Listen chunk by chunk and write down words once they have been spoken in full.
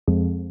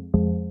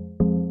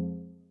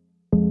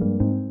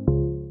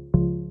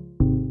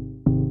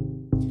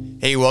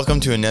Hey, welcome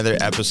to another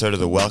episode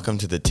of the Welcome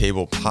to the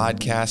Table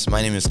podcast.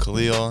 My name is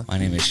Khalil. My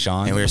name is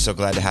Sean. And we are so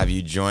glad to have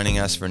you joining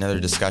us for another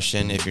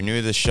discussion. If you're new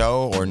to the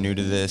show or new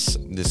to this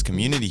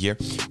community here,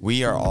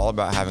 we are all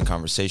about having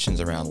conversations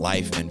around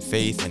life and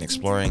faith and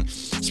exploring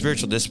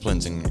spiritual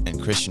disciplines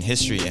and Christian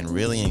history and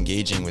really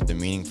engaging with the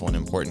meaningful and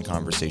important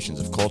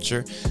conversations of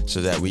culture so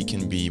that we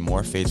can be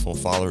more faithful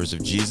followers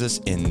of Jesus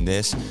in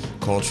this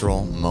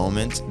cultural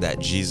moment that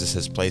Jesus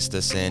has placed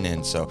us in.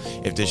 And so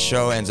if this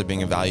show ends up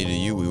being of value to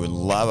you, we would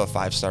love a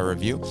 5-star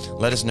review.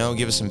 Let us know,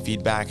 give us some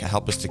feedback,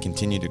 help us to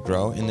continue to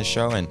grow in the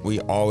show. And we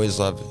always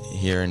love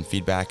hearing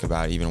feedback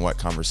about even what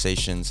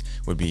conversations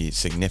would be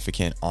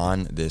significant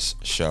on this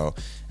show.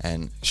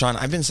 And Sean,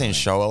 I've been saying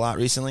show a lot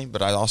recently,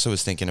 but I also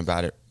was thinking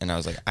about it and I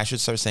was like, I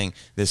should start saying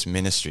this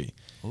ministry.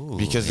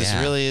 Because this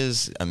really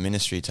is a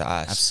ministry to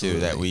us too,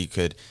 that we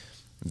could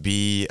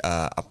be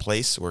a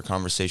place where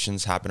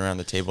conversations happen around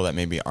the table that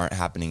maybe aren't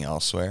happening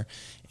elsewhere.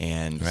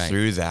 And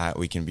through that,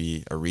 we can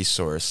be a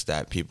resource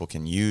that people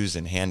can use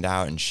and hand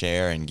out and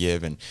share and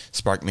give and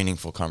spark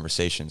meaningful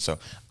conversation. So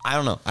I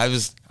don't know.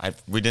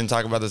 We didn't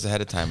talk about this ahead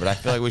of time, but I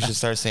feel like we should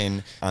start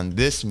saying on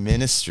this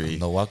ministry.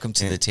 The Welcome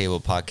to the Table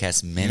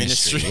podcast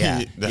ministry.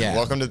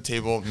 Welcome to the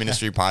Table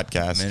ministry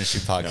podcast. Ministry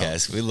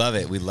podcast. We love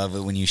it. We love it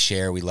when you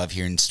share. We love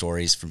hearing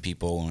stories from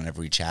people whenever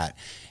we chat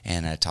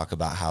and talk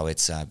about how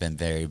it's been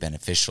very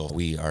beneficial.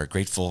 We are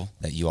grateful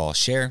that you all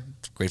share,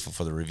 grateful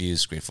for the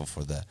reviews, grateful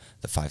for the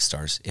 5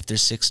 stars. If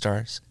there's 6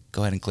 stars,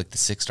 go ahead and click the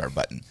 6-star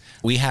button.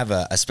 We have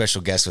a special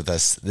guest with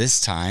us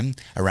this time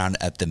around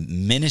at the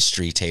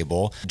ministry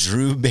table.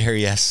 Drew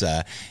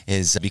Berryessa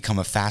has become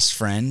a fast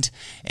friend,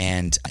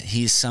 and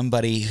he's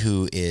somebody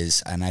who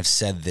is, and I've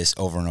said this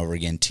over and over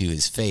again to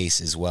his face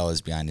as well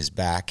as behind his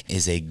back,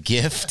 is a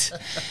gift.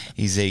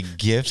 He's a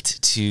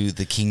gift to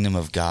the kingdom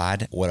of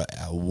God. What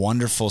a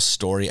wonderful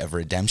story of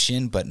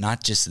redemption, but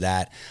not just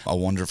that, a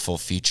wonderful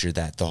future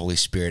that the Holy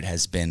Spirit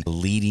has been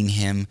leading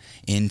him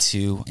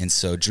into. And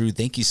so, Drew,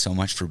 thank you so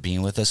much for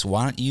being with us.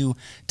 Why don't you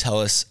tell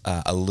us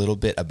a little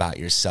bit about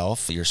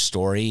yourself, your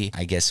story?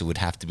 I guess it would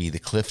have to be the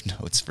Cliff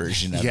Notes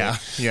version of it.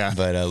 Yeah.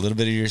 But a little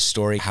bit of your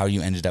story, how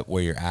you ended up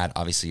where you're at.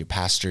 Obviously, you're a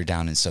pastor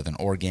down in Southern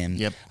Oregon.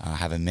 Yep.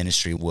 Have a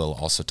ministry. We'll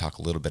also talk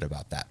a little bit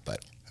about that.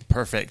 But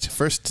perfect.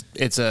 First,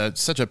 it's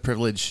such a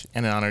privilege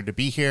and an honor to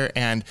be here.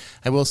 And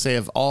I will say,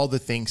 of all the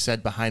things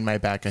said behind my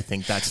back, I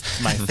think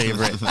that's my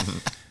favorite.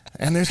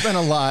 And there's been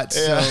a lot,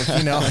 so,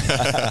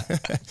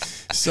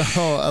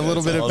 so a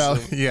little bit about,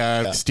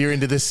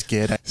 steering to this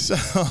skid. So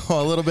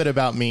a little bit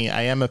about me.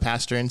 I am a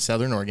pastor in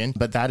Southern Oregon,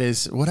 but that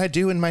is what I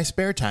do in my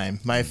spare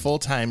time. My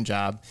full-time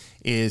job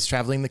is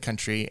traveling the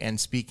country and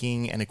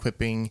speaking and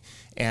equipping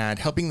and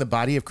helping the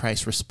body of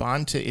Christ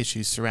respond to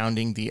issues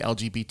surrounding the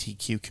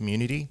LGBTQ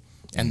community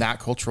and that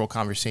cultural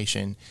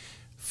conversation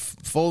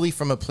fully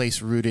from a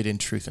place rooted in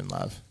truth and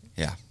love.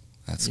 Yeah.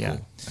 That's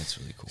cool. That's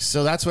really cool.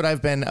 So that's what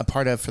I've been a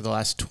part of for the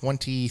last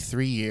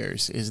 23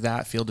 years is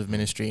that field of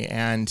ministry.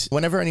 And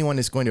whenever anyone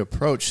is going to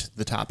approach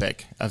the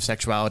topic of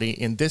sexuality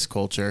in this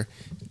culture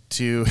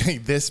to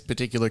this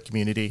particular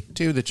community,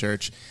 to the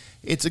church,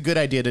 it's a good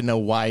idea to know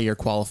why you're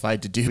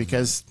qualified to do,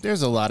 because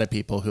there's a lot of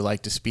people who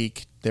like to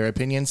speak their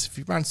opinions. If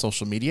you're on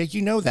social media,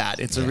 you know that.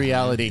 It's a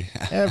reality.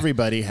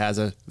 Everybody has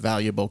a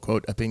valuable,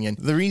 quote, opinion.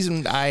 The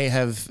reason I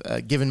have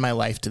given my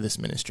life to this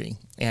ministry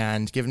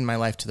and given my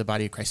life to the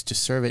body of Christ to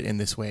serve it in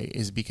this way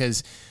is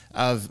because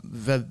of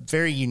the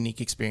very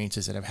unique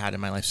experiences that I've had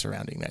in my life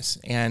surrounding this.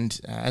 And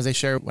as I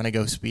share when I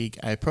go speak,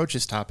 I approach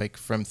this topic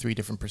from 3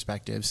 different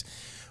perspectives.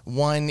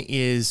 One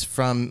is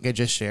from, I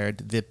just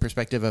shared, the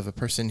perspective of a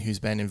person who's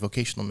been in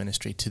vocational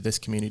ministry to this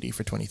community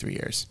for 23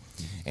 years.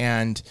 Mm-hmm.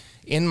 And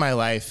in my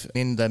life,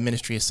 in the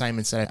ministry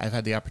assignments that I've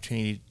had the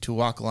opportunity to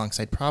walk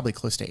alongside probably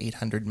close to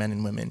 800 men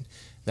and women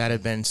that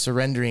have been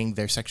surrendering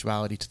their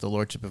sexuality to the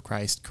Lordship of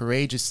Christ,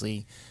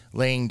 courageously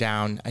laying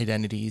down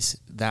identities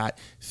that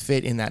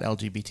fit in that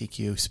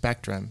LGBTQ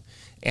spectrum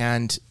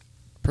and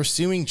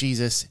pursuing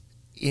Jesus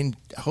in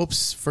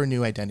hopes for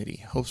new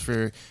identity, hopes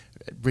for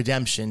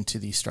redemption to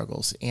these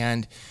struggles.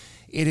 And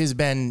it has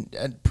been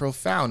a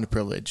profound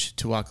privilege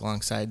to walk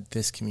alongside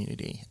this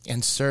community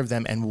and serve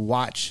them and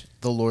watch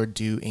the Lord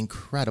do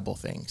incredible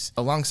things.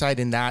 Alongside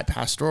in that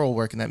pastoral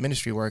work and that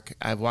ministry work,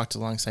 I've walked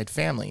alongside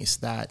families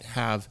that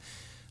have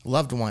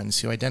loved ones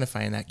who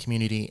identify in that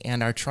community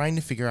and are trying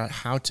to figure out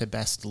how to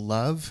best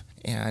love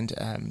and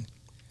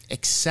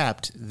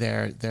accept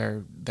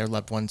their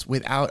loved ones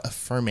without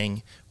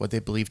affirming what they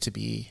believe to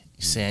be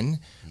sin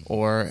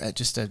or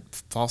just a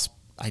false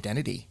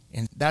identity.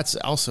 And that's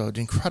also an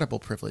incredible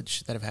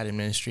privilege that I've had in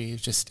ministry,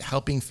 is just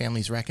helping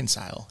families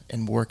reconcile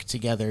and work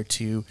together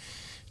to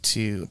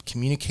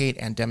communicate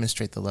and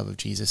demonstrate the love of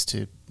Jesus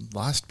to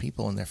lost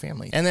people in their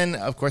family. And then,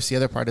 of course, the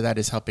other part of that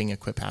is helping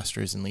equip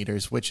pastors and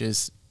leaders, which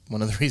is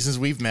one of the reasons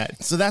we've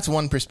met. So that's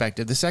one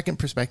perspective. The second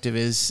perspective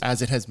is,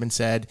 as it has been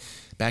said,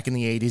 back in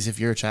the 80s, if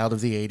you're a child of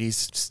the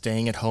 80s,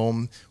 staying at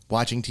home,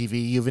 watching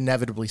TV, you've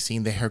inevitably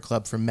seen the Hair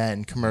Club for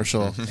Men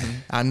commercial.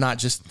 I'm not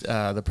just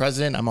the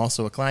president, I'm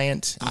also a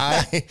client.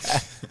 I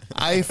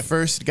I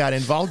first got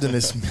involved in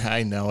this.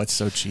 I know it's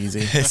so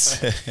cheesy.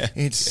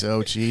 It's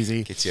so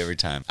cheesy. Gets you every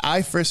time.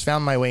 I first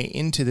found my way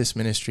into this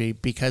ministry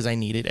because I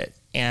needed it.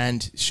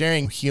 And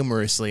sharing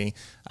humorously,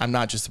 I'm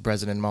not just the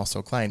president, I'm also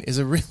a client, is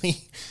a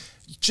really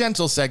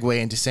gentle segue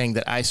into saying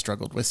that I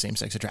struggled with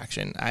same-sex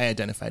attraction. I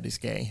identified as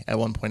gay at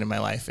one point in my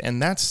life.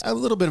 And that's a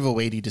little bit of a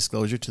weighty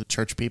disclosure to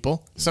church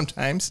people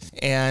sometimes.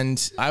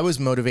 And I was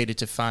motivated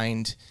to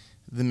find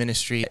the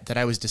ministry that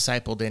I was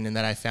discipled in and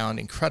that I found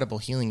incredible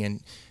healing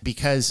in,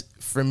 because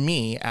for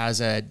me, as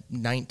a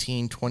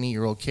 19,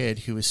 20-year-old kid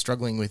who was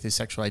struggling with his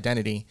sexual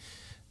identity,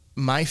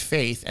 my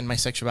faith and my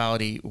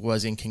sexuality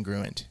was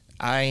incongruent.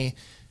 I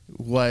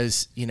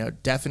was,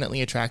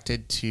 definitely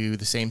attracted to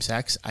the same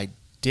sex. I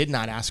did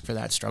not ask for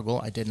that struggle.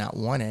 I did not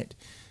want it,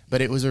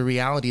 but it was a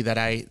reality that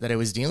I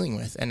was dealing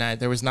with, and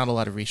there was not a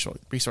lot of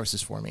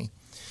resources for me.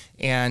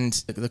 And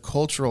the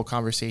cultural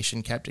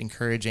conversation kept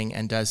encouraging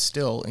and does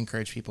still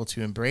encourage people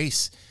to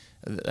embrace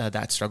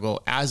that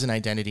struggle as an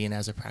identity and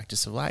as a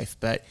practice of life.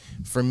 But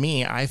for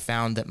me, I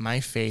found that my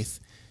faith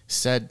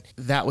said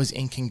that was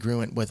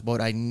incongruent with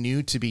what I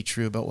knew to be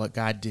true about what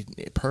God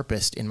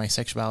purposed in my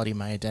sexuality,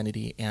 my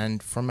identity,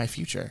 and for my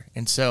future.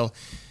 And so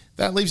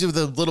that leaves you with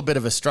a little bit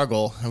of a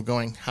struggle of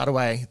going, how do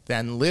I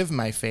then live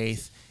my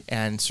faith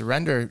and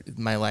surrender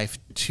my life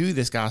to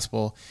this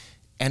gospel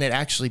and it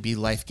actually be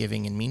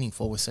life-giving and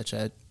meaningful with such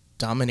a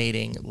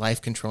dominating,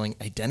 life-controlling,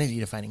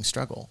 identity-defining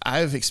struggle?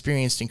 I've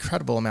experienced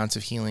incredible amounts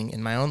of healing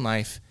in my own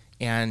life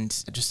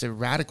and just a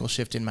radical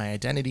shift in my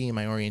identity and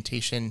my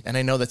orientation. And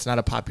I know that's not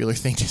a popular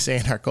thing to say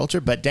in our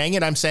culture, but dang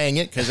it, I'm saying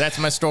it because that's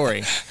my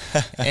story.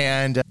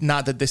 And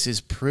not that this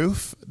is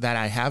proof that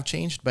I have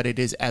changed, but it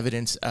is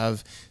evidence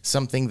of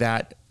something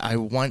that I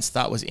once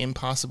thought was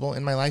impossible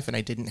in my life and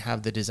I didn't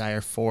have the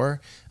desire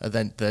for,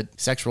 the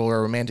sexual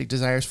or romantic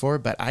desires for,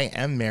 but I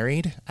am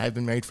married. I've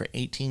been married for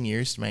 18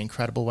 years to my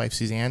incredible wife,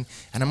 Suzanne,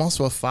 and I'm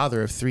also a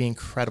father of 3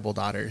 incredible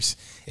daughters.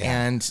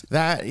 Yeah. And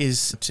that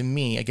is, to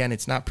me, again,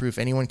 it's not proof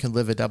anyone can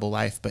live a double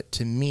life, but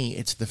to me,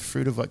 it's the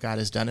fruit of what God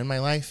has done in my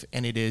life,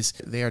 and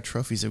they are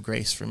trophies of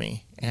grace for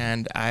me.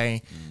 And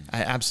I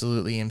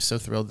absolutely am so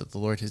thrilled that the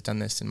Lord has done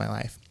this in my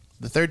life.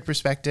 The third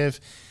perspective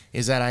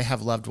is that I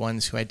have loved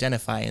ones who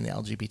identify in the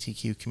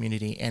LGBTQ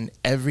community, and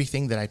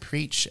everything that I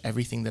preach,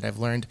 everything that I've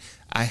learned,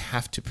 I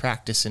have to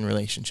practice in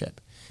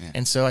relationship. Yeah.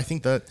 And so I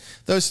think that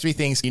those 3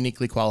 things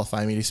uniquely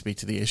qualify me to speak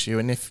to the issue.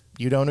 And if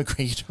you don't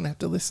agree, you don't have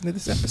to listen to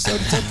this episode.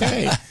 It's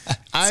okay.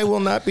 I will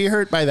not be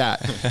hurt by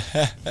that.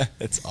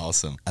 That's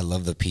awesome. I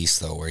love the piece,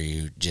 though, where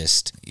you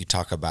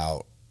talk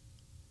about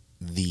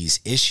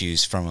these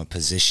issues from a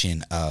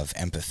position of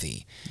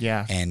empathy,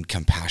 and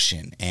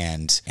compassion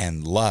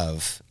and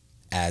love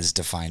as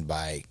defined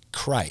by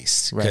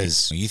Christ.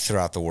 Because you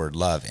throw out the word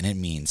love and it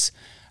means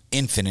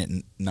infinite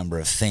number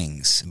of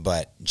things,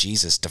 but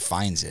Jesus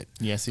defines it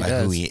by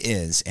who he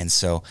is. And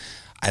so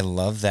I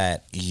love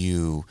that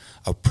you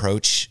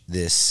approach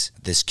this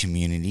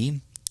community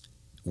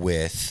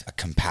with a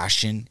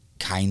compassion,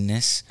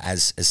 kindness,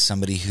 as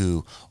somebody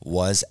who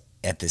was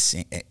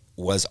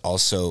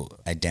also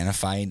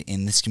identified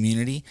in this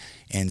community.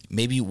 And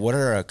maybe what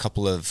are a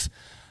couple of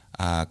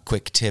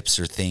quick tips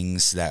or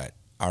things that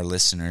our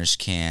listeners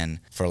can,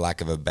 for lack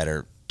of a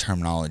better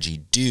terminology,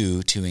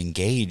 do to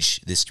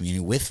engage this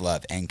community with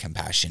love and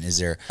compassion? Is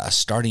there a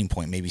starting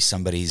point? Maybe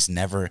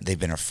they've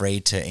been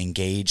afraid to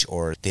engage,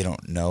 or they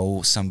don't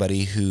know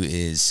somebody who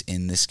is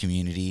in this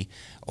community,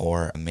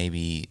 or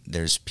maybe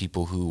there's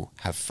people who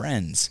have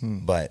friends,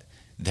 but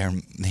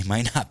they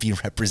might not be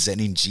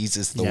representing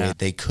Jesus the way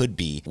they could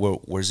be.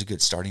 Where's a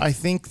good starting point? I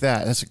think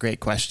that's a great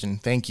question.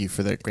 Thank you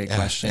for the great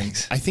question.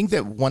 Thanks. I think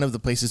that one of the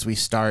places we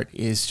start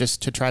is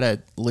just to try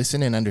to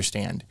listen and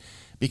understand.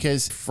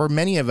 Because for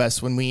many of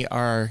us, when we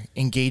are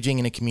engaging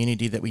in a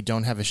community that we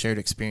don't have a shared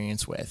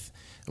experience with,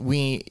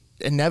 we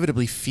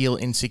inevitably feel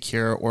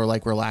insecure or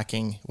like we're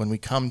lacking when we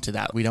come to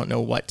that. We don't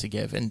know what to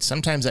give. And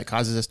sometimes that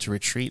causes us to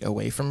retreat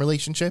away from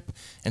relationship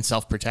and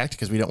self-protect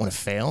because we don't want to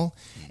fail.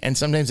 And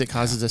sometimes it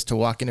causes us to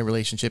walk in a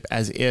relationship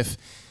as if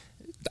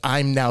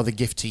I'm now the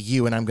gift to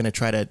you and I'm going to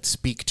try to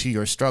speak to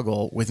your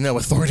struggle with no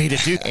authority to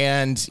do.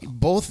 And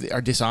both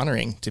are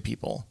dishonoring to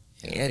people.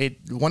 And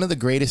one of the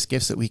greatest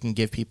gifts that we can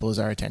give people is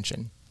our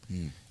attention.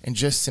 And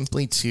just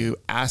simply to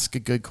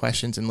ask good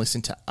questions and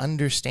listen to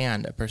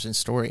understand a person's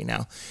story.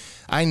 Now,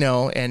 I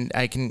know, and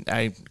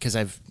because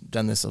I've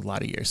done this a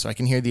lot of years, so I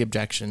can hear the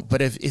objection,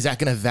 but is that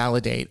going to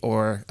validate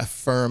or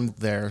affirm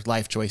their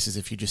life choices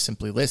if you just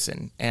simply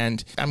listen?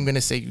 And I'm going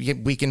to say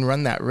we can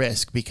run that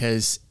risk,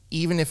 because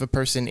even if a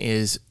person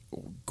is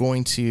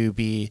going to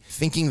be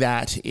thinking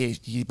that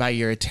by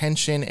your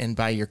attention and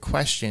by your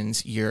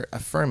questions, you're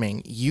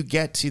affirming, you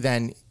get to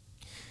then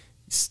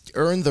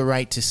earn the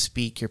right to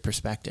speak your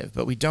perspective.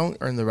 But we don't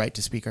earn the right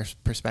to speak our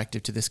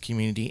perspective to this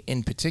community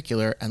in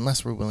particular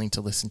unless we're willing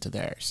to listen to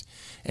theirs.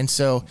 And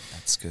so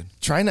that's good.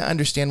 Trying to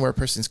understand where a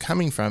person's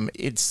coming from,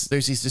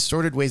 there's these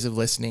distorted ways of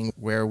listening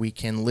where we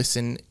can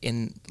listen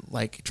in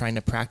like trying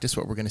to practice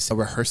what we're going to say,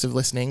 rehearsive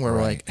listening, where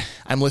we're like,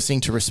 I'm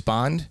listening to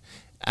respond.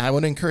 I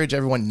would encourage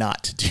everyone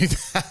not to do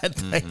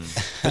that.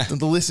 Like,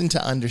 to listen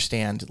to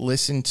understand,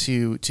 listen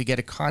to get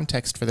a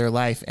context for their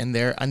life and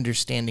their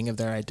understanding of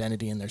their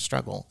identity and their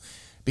struggle.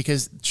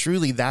 Because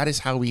truly that is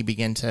how we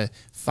begin to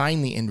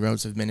find the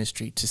inroads of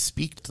ministry, to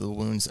speak to the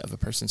wounds of a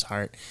person's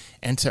heart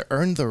and to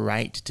earn the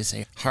right to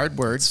say hard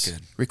words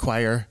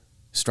require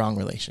strong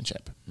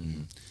relationship.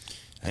 Mm-hmm.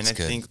 And I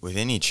think with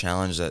any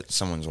challenge that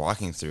someone's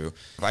walking through,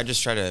 if I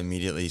just try to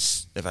immediately,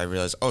 if I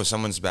realize, oh,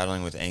 someone's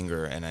battling with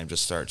anger, and I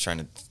just start trying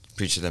to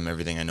preach to them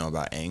everything I know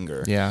about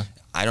anger,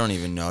 I don't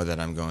even know that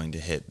I'm going to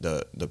hit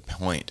the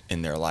point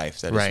in their life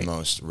that is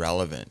most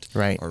relevant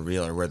or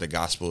real, or where the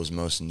gospel is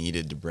most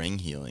needed to bring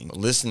healing.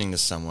 Listening to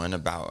someone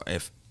about,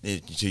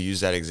 to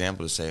use that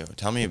example to say,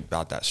 tell me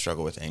about that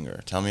struggle with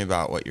anger. Tell me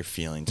about what you're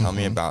feeling. Tell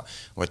me about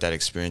what that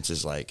experience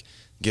is like.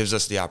 Gives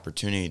us the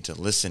opportunity to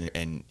listen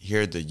and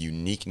hear the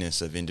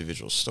uniqueness of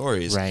individual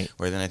stories,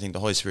 where then I think the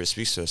Holy Spirit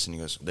speaks to us and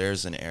he goes,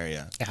 there's an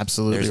area.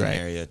 Absolutely. There's an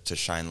area to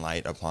shine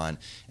light upon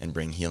and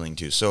bring healing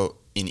to. So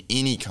in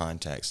any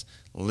context,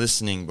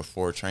 listening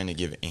before trying to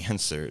give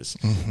answers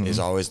is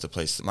always the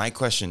place. My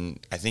question,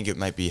 I think it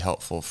might be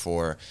helpful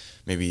for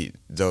maybe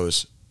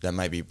those that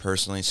might be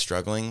personally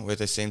struggling with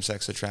a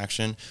same-sex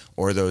attraction,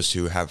 or those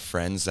who have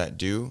friends that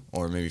do,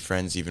 or maybe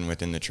friends even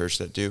within the church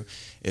that do,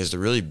 is the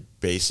really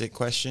basic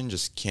question,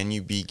 just can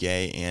you be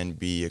gay and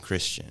be a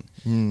Christian?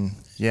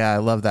 Yeah, I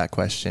love that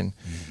question.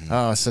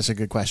 Oh, such a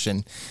good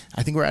question.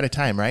 I think we're out of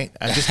time, right?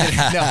 I'm just kidding.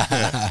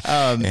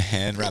 No.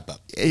 And wrap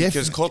up.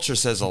 Because culture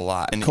says a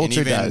lot. And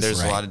culture even does.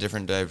 There's a lot of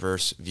different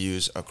diverse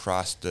views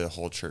across the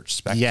whole church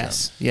spectrum.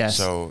 Yes.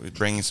 So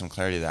bringing some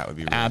clarity to that would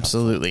be really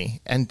absolutely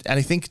helpful. And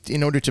I think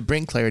in order to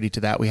bring clarity to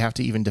that, we have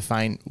to even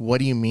define, what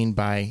do you mean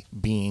by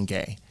being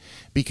gay?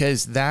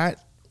 Because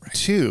that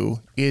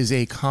too is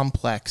a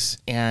complex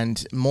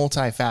and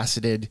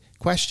multifaceted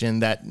question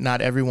that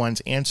not everyone's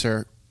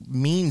answer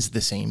means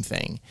the same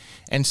thing.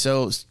 And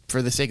so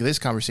for the sake of this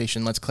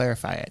conversation, let's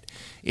clarify it.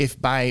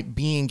 If by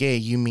being gay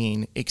you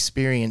mean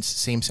experience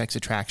same-sex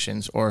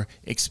attractions or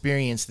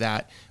experience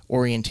that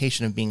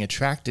orientation of being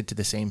attracted to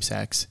the same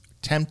sex,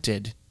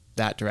 tempted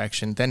that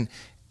direction, then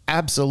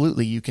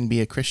absolutely you can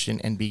be a Christian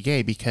and be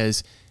gay,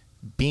 because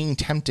being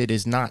tempted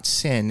is not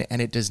sin,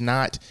 and it does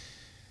not...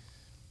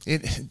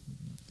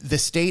 The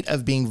state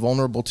of being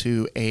vulnerable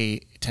to a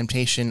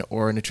temptation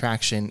or an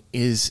attraction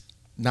is,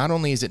 not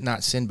only is it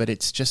not sin, but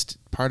it's just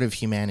part of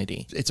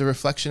humanity. It's a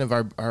reflection of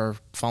our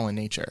fallen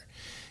nature.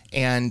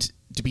 And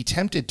to be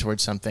tempted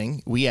towards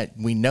something, we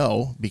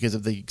know, because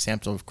of the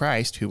example of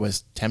Christ, who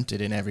was tempted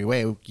in every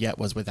way, yet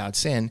was without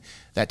sin,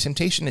 that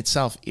temptation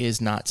itself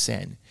is not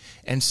sin.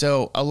 And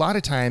so a lot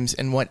of times,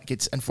 and what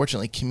gets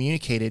unfortunately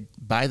communicated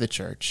by the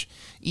church,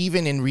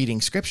 even in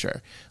reading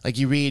scripture, like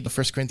you read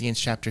 1 Corinthians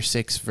chapter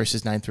 6,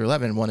 verses 9 through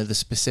 11, one of the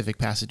specific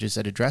passages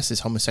that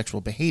addresses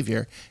homosexual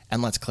behavior.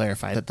 And let's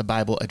clarify that the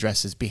Bible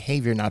addresses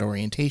behavior, not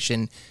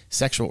orientation.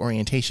 Sexual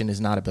orientation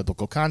is not a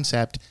biblical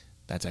concept.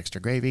 That's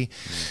extra gravy.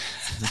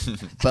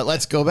 But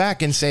let's go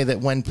back and say that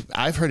when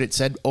I've heard it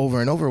said over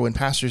and over, when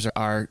pastors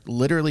are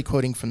literally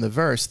quoting from the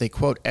verse, they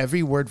quote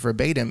every word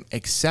verbatim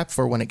except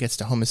for when it gets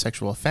to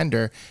homosexual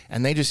offender,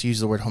 and they just use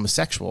the word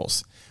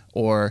homosexuals.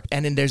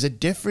 And then there's a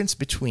difference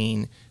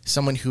between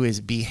someone who is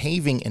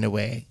behaving in a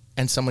way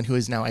and someone who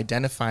is now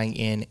identifying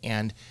in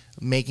and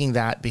making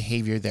that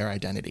behavior their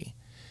identity.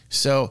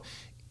 So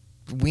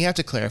we have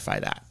to clarify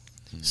that.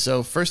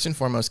 So first and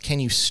foremost, can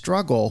you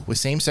struggle with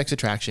same-sex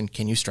attraction?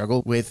 Can you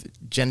struggle with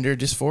gender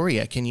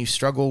dysphoria? Can you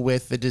struggle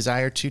with the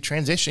desire to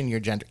transition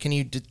your gender? Can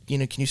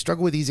you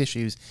struggle with these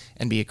issues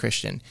and be a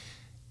Christian?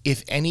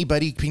 If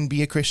anybody can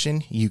be a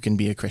Christian, you can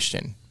be a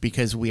Christian,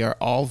 because we are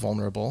all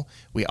vulnerable.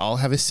 We all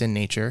have a sin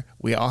nature.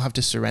 We all have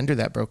to surrender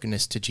that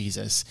brokenness to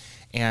Jesus,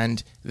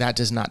 and that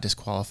does not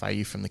disqualify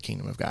you from the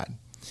kingdom of God.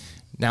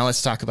 Now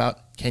let's talk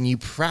about, can you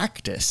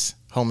practice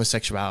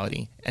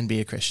homosexuality and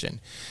be a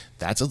Christian?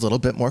 That's a little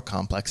bit more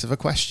complex of a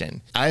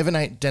question. I have an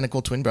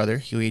identical twin brother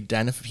who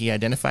he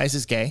identifies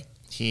as gay.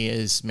 He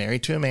is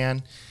married to a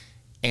man,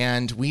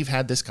 and we've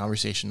had this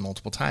conversation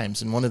multiple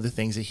times. And one of the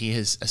things that he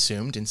has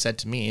assumed and said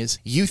to me is,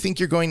 you think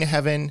you're going to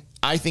heaven,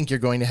 I think you're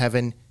going to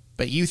heaven,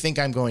 but you think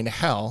I'm going to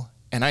hell,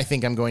 and I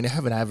think I'm going to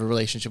heaven. I have a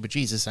relationship with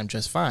Jesus. I'm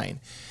just fine.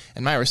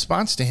 And my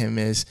response to him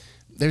is,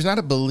 there's not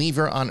a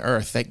believer on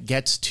earth that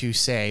gets to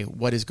say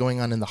what is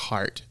going on in the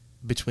heart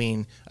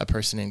between a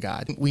person and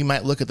God. We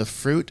might look at the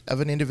fruit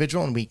of an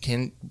individual, and we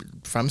can,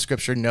 from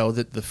scripture, know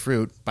that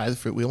by the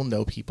fruit we will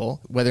know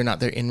people, whether or not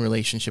they're in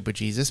relationship with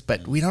Jesus,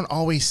 but we don't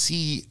always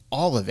see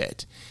all of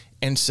it.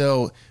 And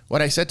so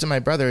what I said to my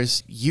brother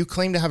is, you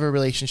claim to have a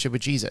relationship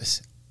with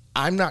Jesus.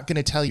 I'm not going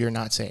to tell you you're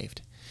not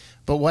saved.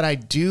 But what I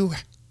do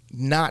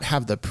not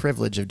have the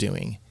privilege of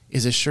doing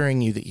is assuring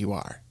you that you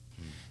are.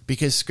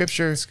 Because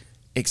scripture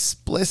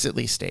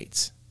explicitly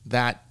states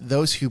that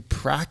those who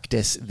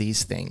practice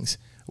these things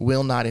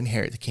will not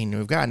inherit the kingdom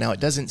of God. Now, it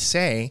doesn't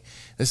say,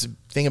 this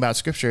thing about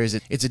scripture is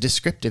it's a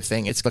descriptive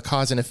thing. It's the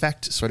cause and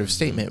effect sort of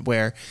statement,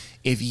 where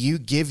if you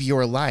give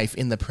your life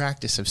in the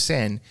practice of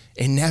sin,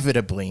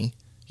 inevitably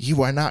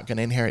you are not going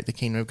to inherit the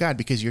kingdom of God,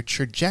 because your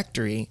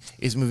trajectory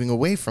is moving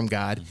away from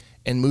God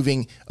and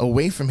moving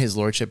away from his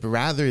lordship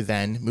rather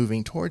than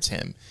moving towards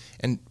him.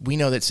 And we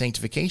know that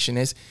sanctification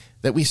is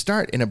that we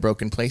start in a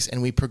broken place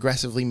and we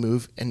progressively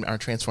move and are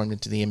transformed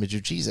into the image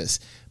of Jesus.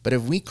 But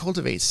if we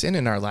cultivate sin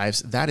in our lives,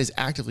 that is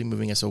actively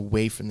moving us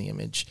away from the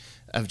image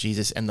of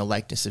Jesus and the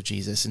likeness of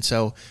Jesus. And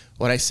so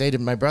what I say to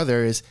my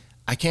brother is,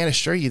 I can't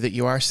assure you that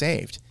you are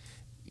saved.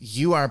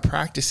 You are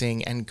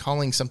practicing and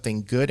calling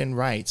something good and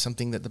right,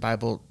 something that the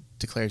Bible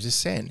declares as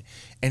sin.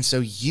 And so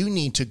you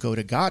need to go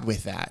to God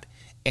with that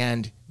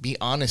and be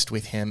honest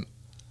with him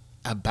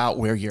about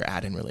where you're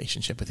at in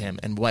relationship with him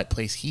and what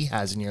place he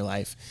has in your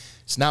life.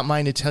 It's not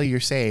mine to tell you you're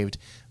saved,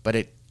 but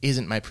it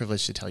isn't my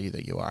privilege to tell you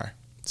that you are.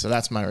 So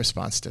that's my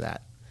response to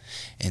that.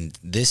 And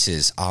this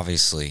is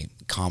obviously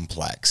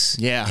complex.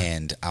 Yeah.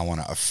 And I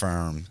want to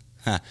affirm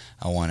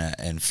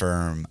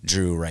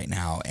Drew right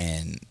now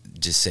and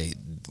just say,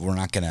 we're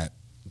not going to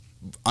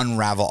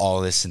unravel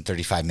all this in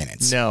 35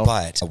 minutes. No.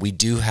 But we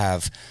do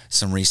have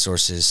some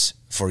resources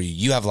for you.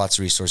 You have lots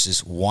of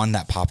resources. One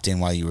that popped in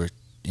while you were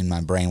in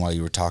my brain while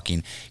you were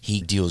talking,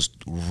 he deals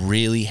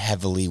really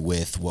heavily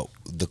with what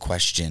the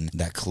question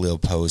that Khalil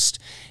posed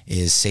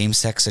is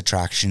Same-Sex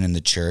Attraction in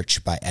the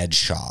Church by Ed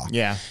Shaw,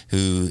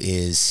 who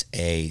is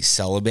a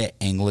celibate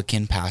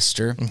Anglican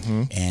pastor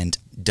and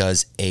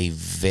does a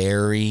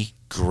very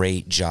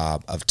great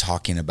job of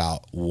talking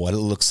about what it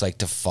looks like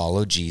to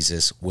follow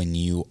Jesus when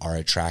you are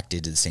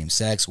attracted to the same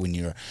sex, when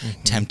you're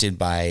tempted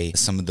by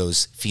some of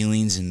those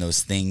feelings and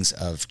those things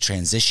of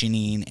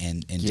transitioning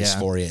and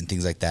dysphoria and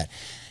things like that.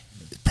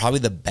 Probably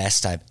the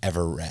best I've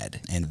ever read,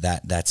 and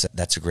that's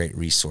a great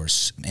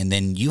resource. And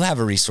then you have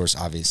a resource,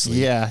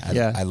 obviously.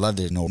 I love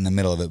to know in the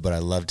middle of it, but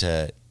I'd love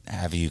to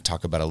have you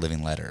talk about a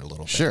living letter a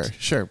little bit.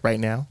 Sure. Right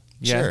now?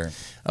 Yeah. Sure.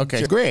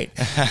 Okay, great.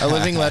 A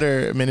Living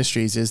Letter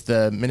Ministries is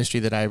the ministry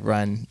that I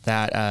run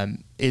that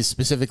is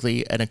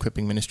specifically an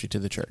equipping ministry to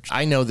the church.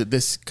 I know that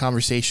this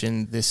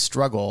conversation, this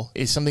struggle,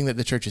 is something that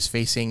the church is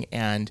facing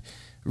and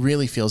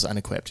really feels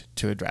unequipped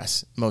to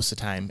address most of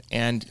the time.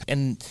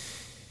 And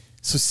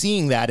so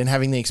seeing that and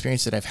having the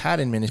experience that I've had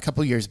in ministry, a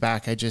couple of years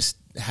back, I just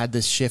had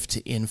this shift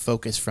in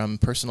focus from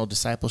personal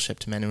discipleship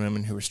to men and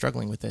women who were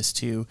struggling with this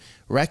to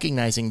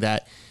recognizing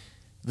that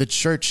the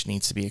church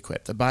needs to be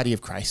equipped. The body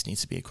of Christ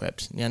needs to be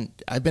equipped. And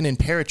I've been in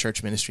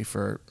parachurch ministry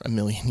for a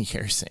million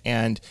years,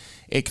 and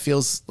it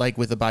feels like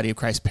with the body of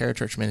Christ,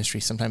 parachurch ministry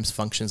sometimes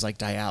functions like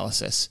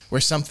dialysis, where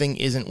something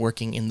isn't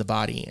working in the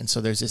body. And so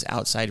there's this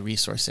outside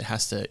resource that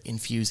has to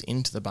infuse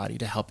into the body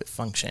to help it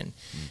function.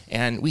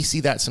 And we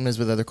see that sometimes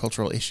with other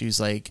cultural issues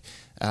like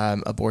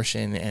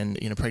abortion and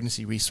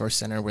pregnancy resource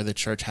center, where the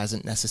church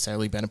hasn't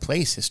necessarily been a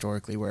place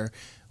historically where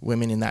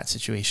women in that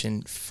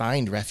situation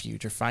find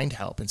refuge or find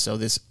help. And so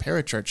this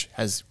parachurch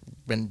has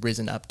been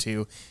risen up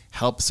to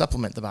help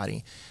supplement the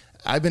body.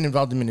 I've been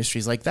involved in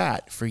ministries like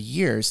that for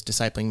years,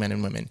 discipling men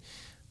and women.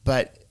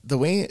 But the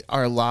way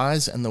our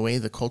laws and the way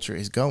the culture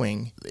is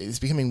going is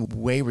becoming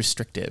way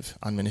restrictive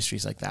on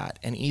ministries like that.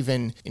 And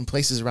even in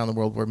places around the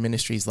world where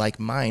ministries like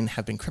mine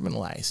have been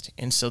criminalized.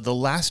 And so the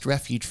last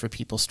refuge for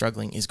people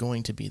struggling is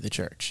going to be the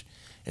church.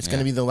 It's going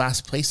to be the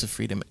last place of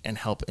freedom and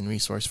help and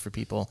resource for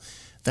people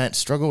that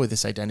struggle with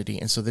this identity.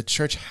 And so the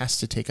church has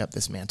to take up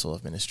this mantle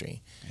of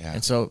ministry. Yeah.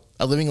 And so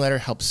A Living Letter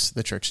helps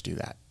the church do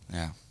that.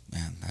 Yeah,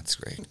 man, that's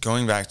great.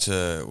 Going back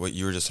to what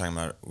you were just talking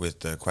about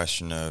with the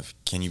question of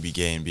can you be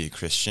gay and be a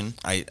Christian,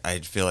 I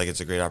feel like it's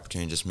a great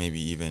opportunity to just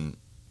maybe even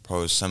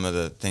pose some of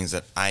the things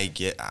that I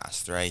get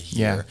asked, or I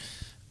hear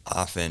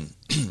often,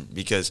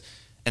 because,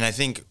 and I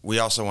think we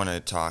also want to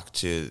talk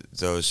to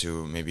those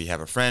who maybe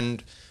have a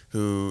friend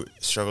who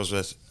struggles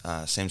with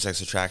same-sex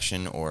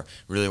attraction or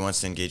really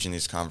wants to engage in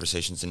these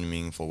conversations in a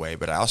meaningful way.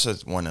 But I also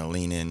want to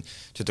lean in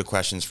to the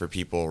questions for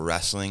people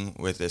wrestling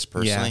with this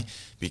personally,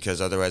 because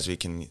otherwise we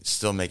can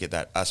still make it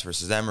that us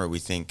versus them, or we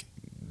think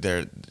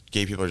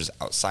gay people are just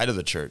outside of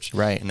the church,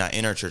 right, and not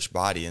in our church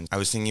body. And I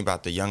was thinking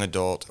about the young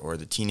adult or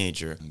the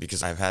teenager,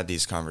 because I've had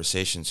these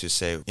conversations who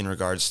say, in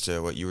regards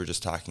to what you were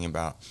just talking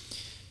about,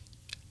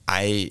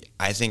 I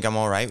think I'm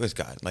all right with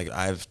God. Like,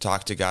 I've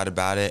talked to God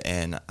about it,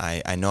 and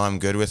I know I'm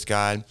good with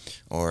God.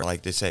 Or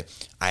like they say,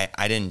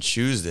 I didn't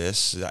choose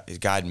this.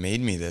 God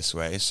made me this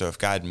way. So if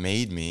God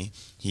made me,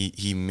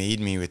 he made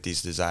me with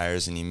these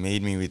desires, and he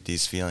made me with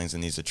these feelings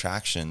and these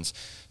attractions.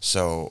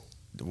 So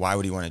why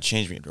would he want to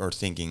change me? Or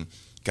thinking,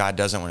 God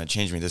doesn't want to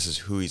change me. This is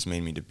who he's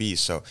made me to be.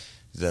 So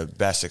the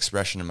best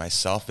expression of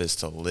myself is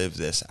to live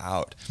this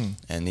out.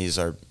 And these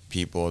are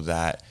people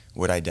that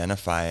would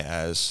identify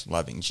as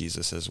loving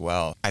Jesus as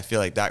well. I feel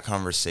like that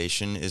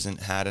conversation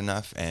isn't had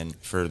enough. And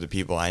for the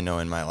people I know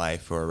in my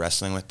life who are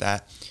wrestling with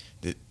that,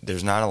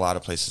 there's not a lot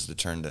of places to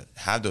turn to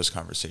have those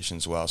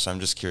conversations well. So I'm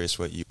just curious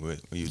what you would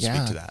speak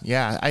to that.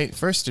 Yeah.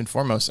 First and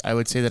foremost, I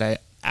would say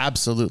that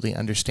absolutely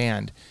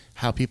understand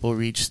how people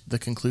reach the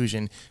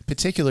conclusion,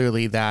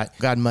 particularly that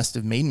God must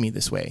have made me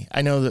this way.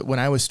 I know that when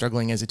I was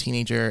struggling as a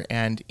teenager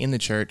and in the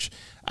church,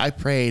 I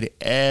prayed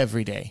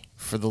every day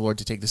for the Lord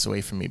to take this away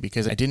from me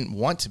because I didn't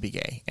want to be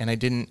gay and I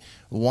didn't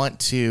want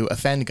to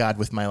offend God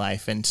with my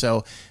life. And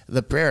so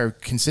the prayer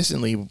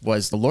consistently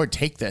was, the Lord,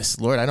 take this.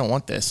 Lord, I don't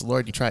want this.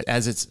 Lord, you try,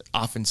 as it's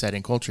often said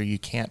in culture, you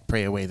can't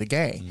pray away the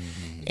gay.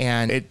 Mm-hmm.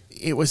 And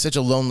it was such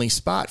a lonely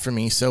spot for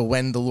me. So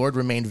when the Lord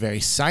remained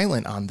very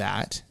silent on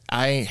that,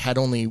 I had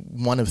only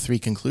one of three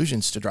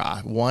conclusions to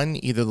draw. One,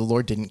 either the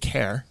Lord didn't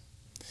care,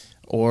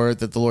 or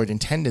that the Lord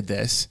intended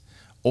this,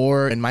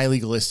 or in my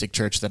legalistic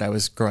church that I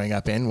was growing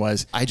up in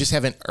was, I just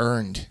haven't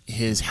earned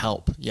his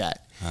help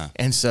yet.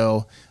 And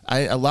so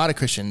a lot of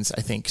Christians,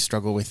 I think,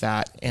 struggle with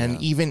that. And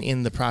even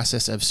in the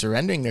process of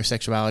surrendering their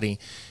sexuality,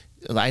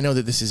 I know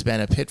that this has been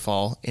a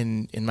pitfall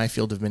in my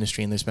field of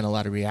ministry, and there's been a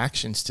lot of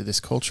reactions to this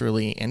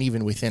culturally and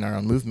even within our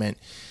own movement,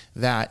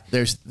 that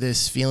there's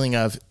this feeling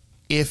of,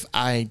 if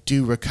I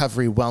do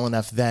recovery well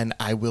enough, then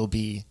I will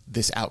be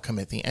this outcome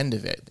at the end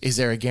of it. Is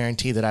there a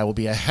guarantee that I will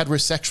be a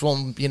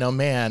heterosexual,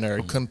 man,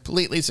 or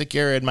completely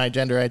secure in my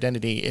gender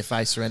identity if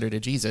I surrender to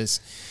Jesus?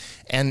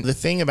 And the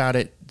thing about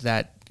it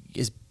that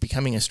is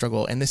becoming a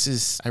struggle, and this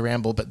is, I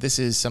ramble, but this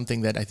is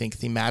something that I think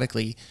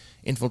thematically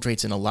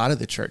infiltrates in a lot of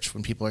the church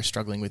when people are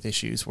struggling with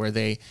issues where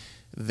they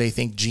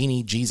think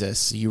genie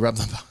Jesus, you rub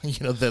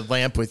the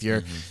lamp with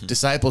your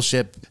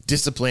discipleship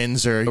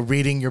disciplines or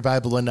reading your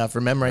Bible enough or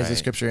memorize the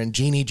scripture, and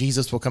genie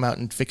Jesus will come out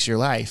and fix your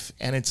life.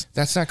 And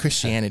that's not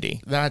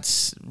Christianity.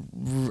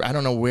 I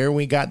don't know where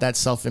we got that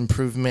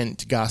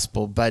self-improvement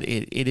gospel, but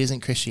it isn't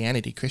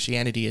Christianity.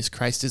 Christianity is,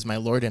 Christ is my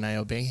Lord and I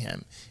obey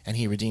him and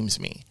he redeems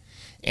me.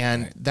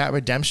 And that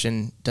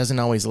redemption doesn't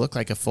always look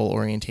like a full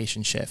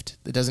orientation shift.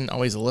 It doesn't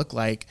always look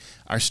like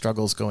our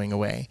struggles going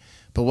away.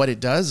 But what it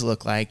does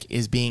look like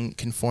is being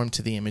conformed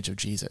to the image of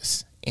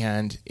Jesus.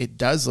 And it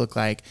does look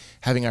like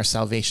having our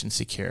salvation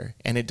secure.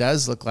 And it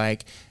does look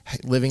like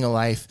living a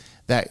life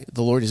that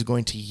the Lord is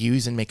going to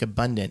use and make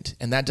abundant.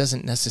 And that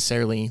doesn't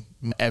necessarily,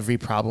 every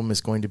problem is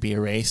going to be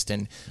erased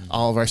and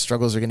all of our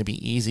struggles are going to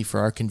be easy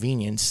for our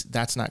convenience.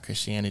 That's not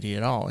Christianity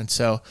at all. And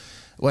so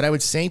what I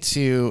would say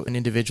to an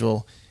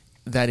individual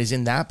that is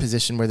in that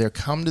position where they're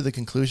come to the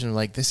conclusion of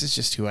like, this is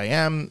just who I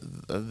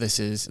am. This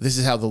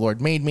is how the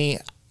Lord made me.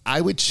 I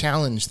would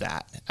challenge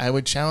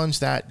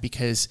that.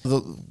 Because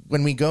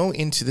when we go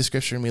into the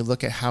scripture and we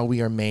look at how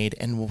we are made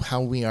and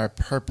how we are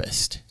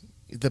purposed,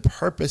 the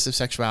purpose of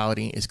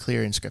sexuality is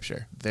clear in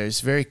scripture.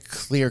 There's very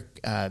clear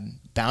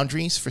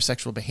boundaries for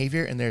sexual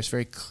behavior, and there's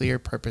very clear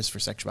purpose for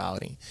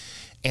sexuality.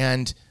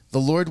 And the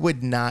Lord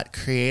would not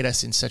create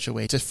us in such a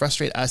way to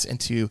frustrate us and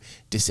to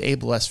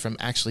disable us from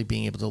actually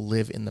being able to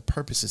live in the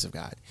purposes of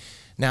God.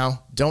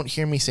 Now, don't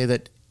hear me say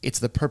that it's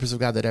the purpose of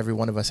God that every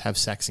one of us have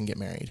sex and get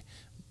married.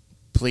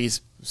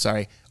 Please,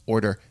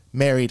 order,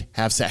 married,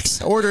 have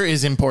sex. Order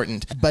is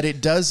important, but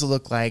it does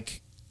look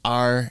like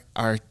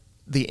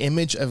the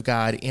image of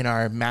God in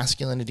our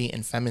masculinity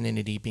and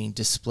femininity being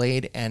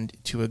displayed and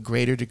to a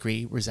greater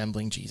degree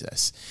resembling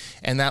Jesus.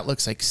 And that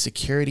looks like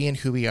security in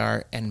who we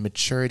are and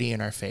maturity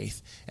in our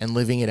faith and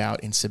living it out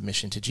in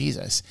submission to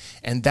Jesus.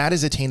 And that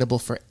is attainable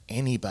for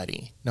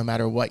anybody, no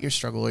matter what your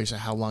struggle is or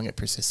how long it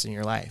persists in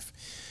your life.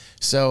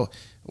 So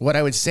what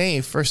I would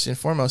say first and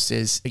foremost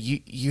is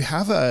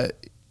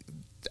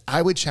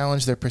I would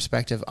challenge their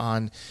perspective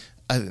on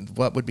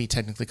what would be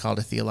technically called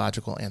a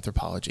theological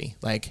anthropology,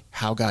 like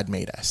how God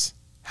made us,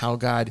 how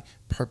God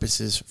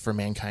purposes for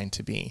mankind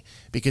to be.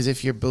 Because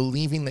if you're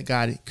believing that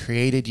God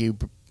created you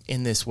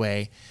in this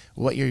way,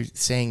 what you're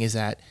saying is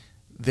that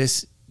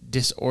this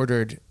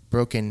disordered,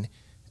 broken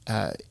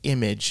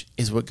image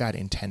is what God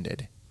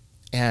intended.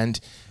 And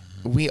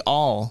we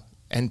all,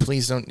 and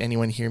please don't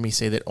anyone hear me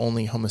say that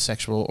only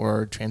homosexual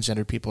or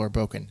transgender people are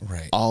broken.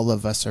 Right. All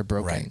of us are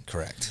broken. Right,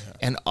 correct.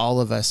 And all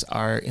of us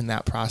are in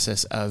that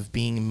process of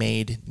being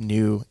made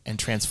new and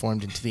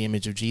transformed into the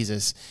image of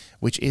Jesus,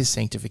 which is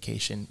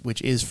sanctification,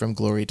 which is from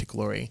glory to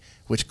glory,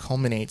 which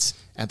culminates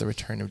at the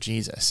return of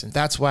Jesus. And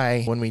that's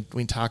why when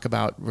we talk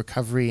about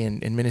recovery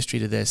and ministry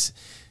to this,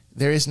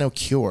 there is no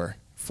cure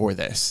for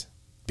this,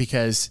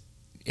 because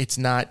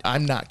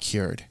I'm not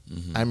cured.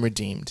 I'm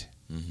redeemed.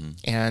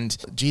 And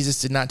Jesus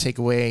did not take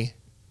away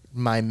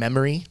my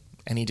memory,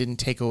 and he didn't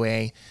take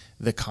away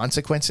the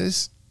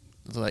consequences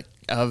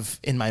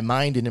in my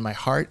mind and in my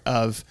heart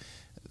of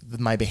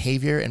my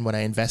behavior and what I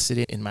invested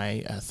in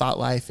my thought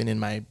life and in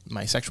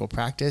my sexual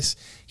practice.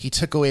 He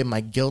took away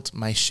my guilt,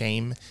 my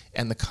shame,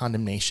 and the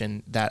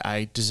condemnation that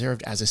I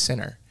deserved as a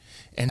sinner.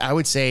 And I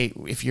would say,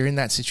 if you're in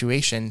that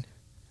situation,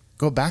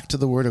 go back to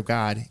the Word of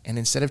God, and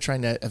instead of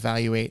trying to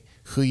evaluate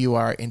who you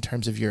are in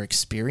terms of your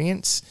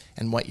experience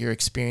and what you're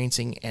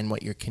experiencing and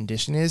what your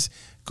condition is,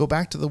 go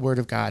back to the Word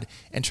of God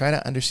and try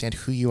to understand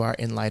who you are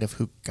in light of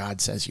who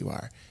God says you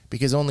are,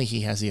 because only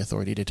he has the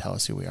authority to tell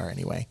us who we are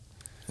anyway.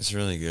 It's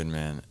really good,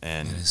 man.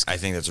 And I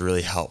think that's a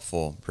really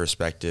helpful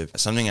perspective.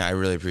 Something I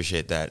really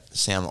appreciate that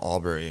Sam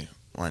Albury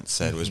once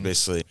said was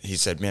basically, he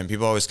said, man,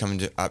 people always come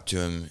up to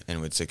him and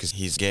would say, because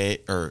he's gay,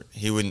 or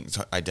he wouldn't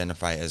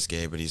identify as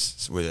gay, but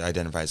would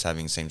identify as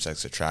having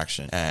same-sex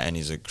attraction, and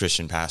he's a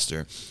Christian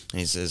pastor. And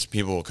he says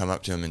people will come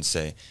up to him and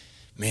say,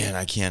 man,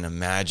 I can't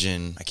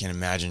imagine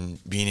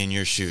being in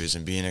your shoes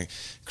and being a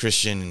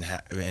Christian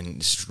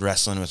and just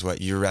wrestling with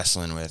what you're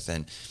wrestling with.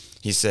 And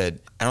he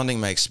said, I don't think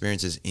my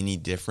experience is any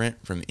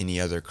different from any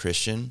other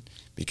Christian,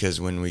 because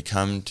when we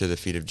come to the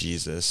feet of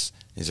Jesus,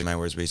 these are my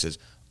words, but he says,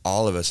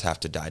 all of us have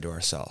to die to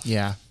ourselves.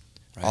 Yeah.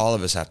 Right. All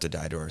of us have to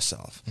die to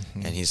ourselves.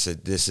 Mm-hmm. And he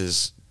said, this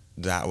is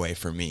that way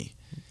for me.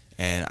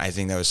 And I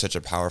think that was such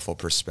a powerful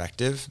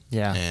perspective.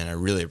 Yeah. And I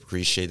really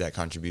appreciate that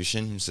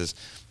contribution. He says,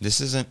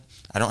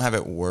 I don't have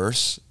it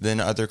worse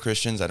than other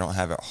Christians. I don't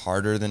have it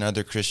harder than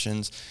other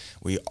Christians.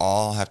 We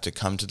all have to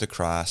come to the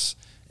cross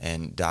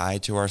and die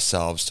to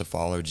ourselves to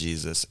follow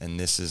Jesus. And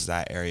this is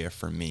that area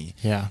for me.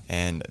 Yeah.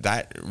 And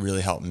that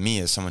really helped me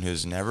as someone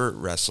who's never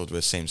wrestled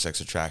with same-sex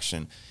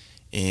attraction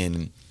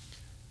in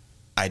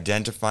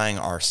identifying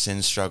our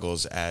sin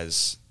struggles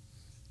as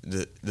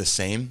the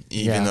same,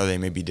 even though they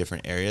may be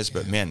different areas.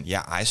 But man,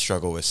 I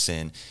struggle with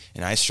sin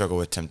and I struggle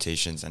with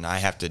temptations, and I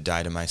have to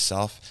die to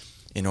myself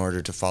in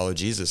order to follow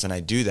Jesus. And I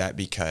do that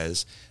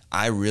because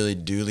I really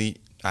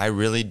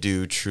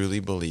do truly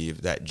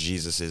believe that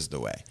Jesus is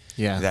the way.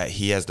 Yeah. That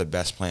he has the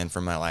best plan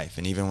for my life.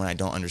 And even when I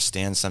don't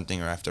understand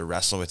something or have to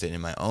wrestle with it in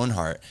my own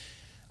heart,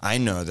 I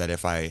know that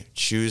if I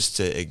choose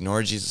to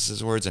ignore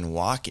Jesus' words and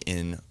walk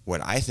in what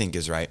I think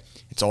is right,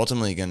 it's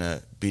ultimately going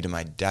to be to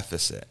my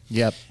deficit.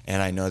 Yep.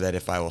 And I know that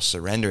if I will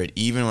surrender it,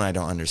 even when I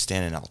don't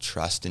understand, and I'll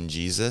trust in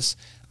Jesus,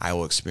 I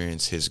will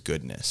experience his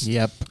goodness.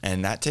 Yep.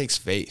 And that takes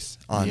faith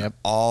on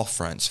all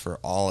fronts for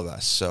all of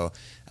us. So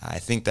I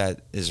think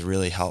that is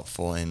really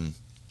helpful in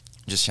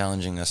just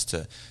challenging us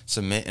to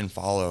submit and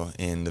follow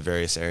in the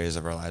various areas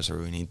of our lives where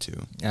we need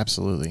to.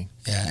 Absolutely.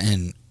 Yeah,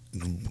 and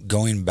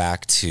going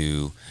back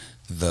to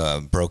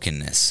the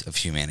brokenness of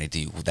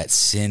humanity, that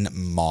sin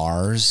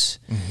mars,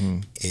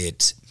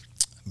 it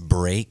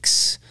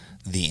breaks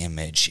the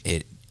image,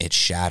 it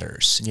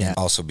shatters. Yeah. And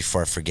also,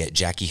 before I forget,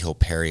 Jackie Hill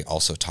Perry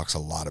also talks a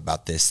lot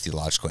about this,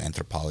 theological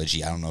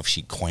anthropology. I don't know if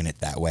she coined it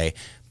that way,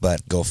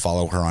 but go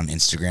follow her on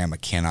Instagram. I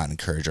cannot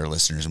encourage our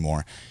listeners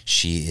more.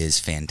 She is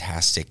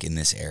fantastic in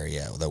this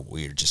area that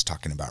we're just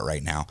talking about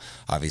right now.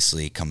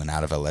 Obviously, coming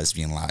out of a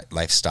lesbian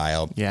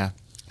lifestyle. Yeah.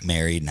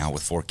 Married now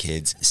with 4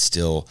 kids.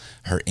 Still,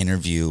 her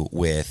interview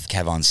with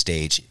Kev on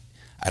Stage,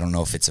 I don't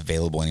know if it's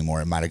available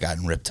anymore. It might have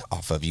gotten ripped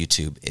off of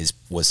YouTube.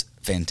 Was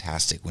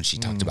fantastic when she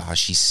talked about how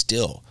she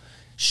still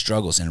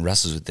struggles and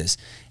wrestles with this.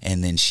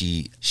 And then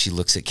she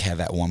looks at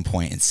Kev at one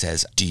point and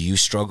says, do you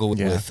struggle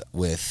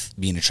with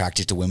being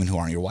attracted to women who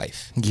aren't your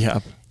wife? Yeah.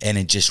 And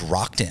it just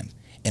rocked him.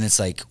 And it's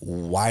like,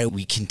 why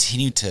we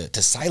continue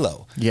to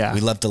silo. Yeah.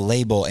 We love to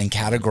label and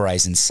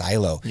categorize and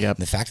silo. Yep.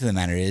 And the fact of the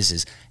matter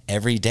is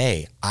every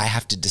day I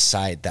have to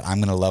decide that I'm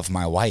going to love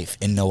my wife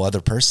and no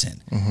other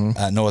person,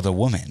 no other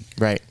woman.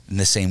 Right. In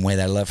the same way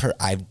that I love her,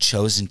 I've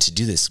chosen to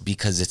do this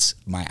because it's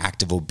my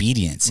act of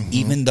obedience,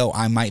 even though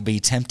I might be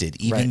tempted,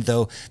 even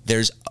though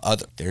there's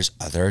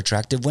other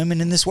attractive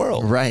women in this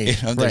world.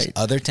 Right. There's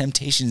other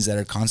temptations that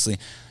are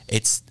constantly,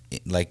 it's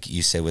like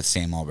you say with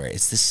Sam Albury,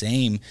 it's the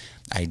same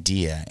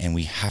idea, and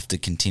we have to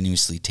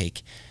continuously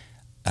take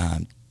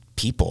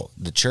people,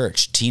 the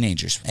church,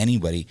 teenagers,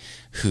 anybody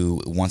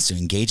who wants to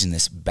engage in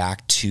this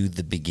back to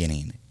the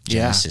beginning.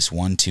 Genesis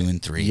 1, 2,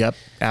 and 3. Yep,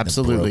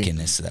 absolutely. The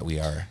brokenness that we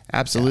are.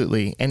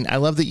 Absolutely. Yeah. And I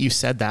love that you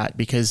said that,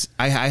 because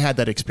I had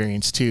that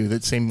experience too,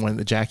 that same one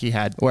that Jackie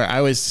had, where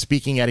I was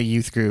speaking at a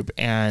youth group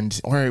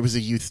or it was a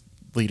youth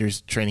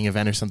leaders training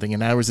event or something,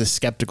 and I was a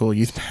skeptical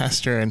youth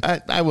pastor. And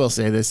I will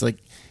say this, like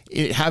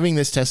having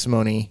this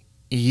testimony,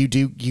 you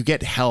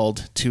get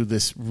held to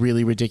this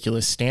really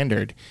ridiculous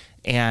standard.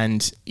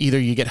 And either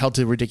you get held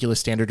to a ridiculous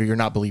standard or you're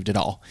not believed at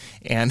all.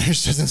 And there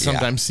doesn't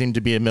sometimes seem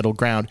to be a middle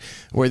ground,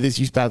 where this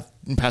youth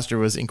pastor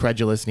was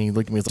incredulous, and he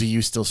looked at me like, do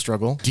you still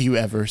struggle? Do you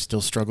ever still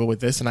struggle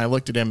with this? And I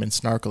looked at him and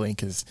snarkily,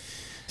 because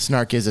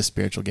snark is a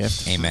spiritual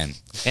gift. Amen.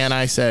 And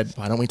I said,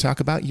 why don't we talk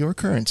about your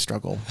current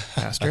struggle,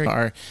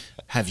 Pastor?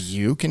 Have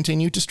you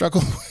continued to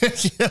struggle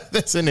with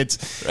this? And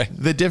it's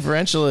the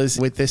differential is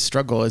with this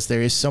struggle is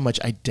there is so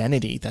much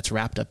identity that's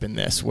wrapped up in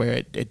this,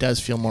 where it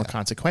does feel more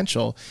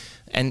consequential.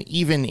 And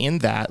even in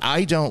that,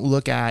 I don't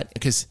look at,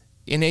 because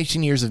in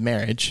 18 years of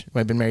marriage,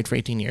 I've been married for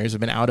 18 years. I've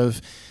been out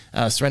of,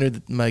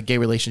 surrendered my gay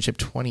relationship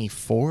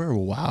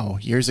 24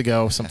 years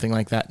ago, something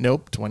like that.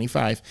 Nope,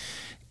 25,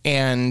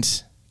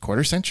 and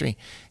quarter century.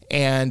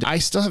 And I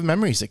still have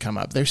memories that come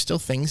up. There's still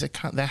things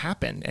that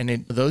happen.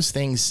 And those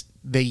things,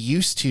 they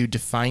used to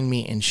define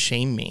me and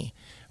shame me,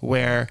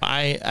 where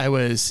I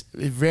was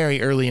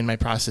very early in my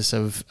process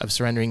of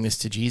surrendering this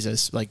to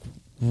Jesus, like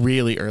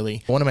really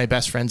early. One of my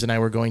best friends and I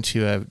were going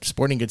to a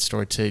sporting goods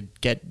store to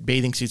get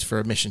bathing suits for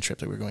a mission trip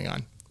that we were going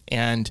on.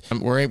 And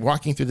we're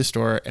walking through the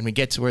store, and we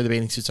get to where the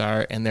bathing suits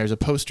are, and there's a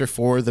poster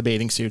for the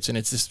bathing suits, and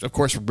it's this, of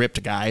course,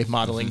 ripped guy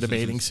modeling the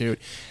bathing suit.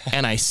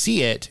 And I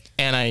see it,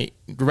 and I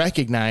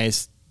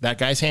recognize that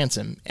guy's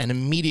handsome, and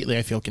immediately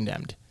I feel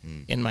condemned.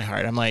 in my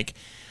heart. I'm like,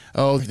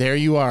 oh, there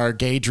you are,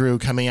 gay Drew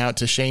coming out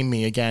to shame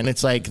me again.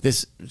 It's like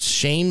this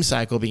shame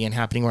cycle began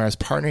happening where I was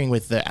partnering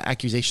with the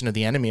accusation of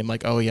the enemy. I'm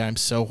like, oh yeah, I'm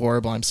so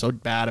horrible. I'm so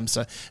bad.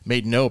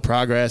 Made no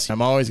progress.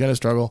 I'm always going to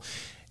struggle.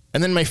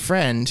 And then my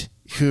friend,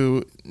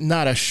 who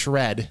not a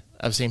shred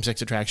of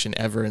same-sex attraction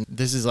ever, and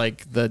this is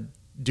like the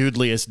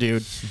dudeliest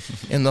dude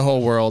in the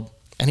whole world.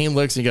 And he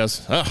looks and he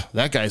goes, oh,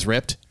 that guy's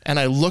ripped. And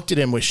I looked at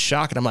him with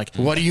shock and I'm like,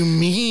 what do you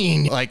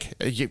mean? Like,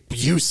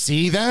 you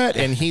see that?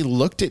 And he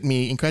looked at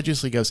me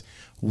incredulously, goes,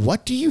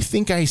 what do you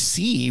think I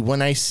see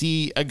when I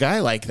see a guy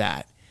like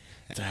that?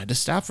 I had to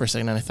stop for a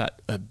second and I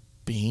thought, a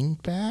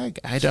beanbag?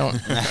 I don't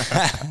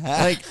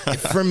like,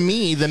 for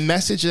me, the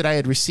message that I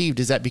had received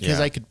is that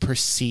because I could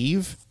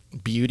perceive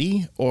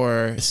beauty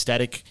or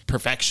aesthetic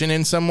perfection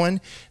in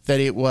someone, that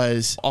it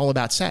was all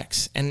about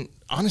sex. And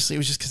honestly, it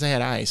was just because I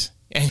had eyes.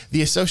 And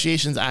the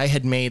associations I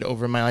had made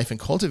over my life and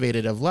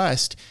cultivated of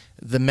lust,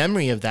 the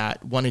memory of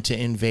that wanted to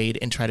invade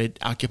and try to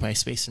occupy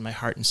space in my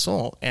heart and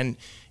soul. And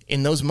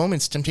in those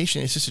moments,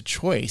 temptation is just a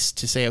choice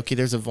to say, okay,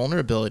 there's a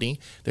vulnerability,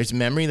 there's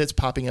memory that's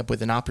popping up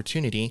with an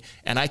opportunity,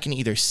 and I can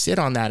either sit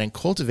on that and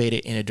cultivate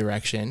it in a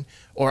direction,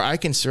 or I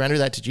can surrender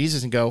that to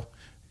Jesus and go,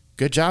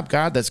 good job,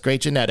 God. That's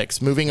great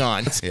genetics. Moving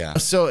on. Yeah.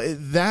 So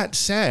that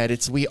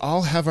said, we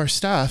all have our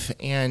stuff,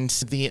 and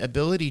the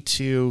ability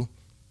to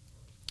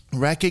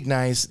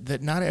recognize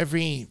that not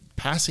every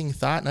passing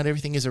thought, not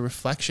everything is a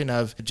reflection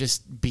of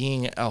just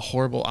being a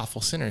horrible, awful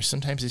sinner.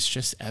 Sometimes it's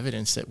just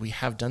evidence that we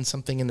have done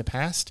something in the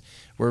past.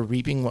 We're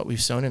reaping what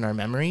we've sown in our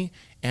memory,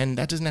 and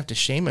that doesn't have to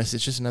shame us.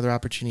 It's just another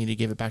opportunity to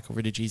give it back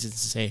over to Jesus and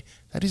say,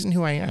 that isn't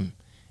who I am.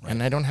 Right.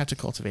 And I don't have to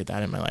cultivate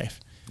that in my life.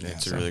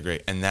 It's really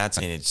great. And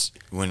it's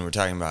when we're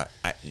talking about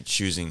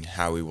choosing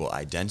how we will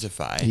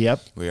identify.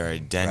 Yep.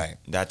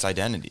 That's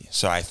identity.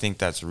 So I think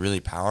that's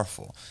really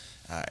powerful.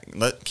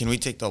 Can we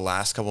take the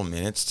last couple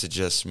minutes to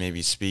just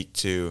maybe speak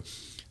to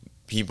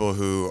people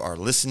who are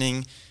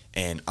listening?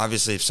 And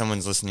obviously, if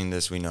someone's listening to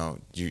this, we know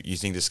you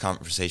think this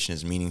conversation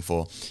is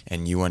meaningful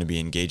and you want to be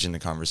engaged in the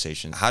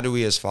conversation. How do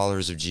we as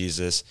followers of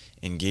Jesus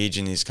engage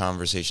in these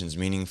conversations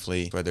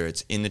meaningfully, whether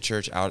it's in the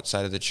church,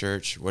 outside of the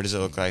church? What does it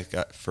look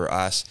like for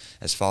us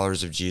as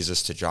followers of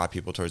Jesus to draw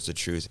people towards the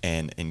truth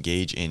and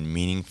engage in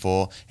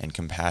meaningful and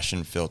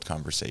compassion-filled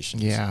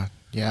conversations? Yeah,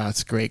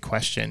 that's a great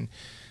question.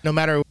 No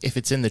matter if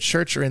it's in the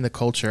church or in the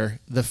culture,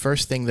 the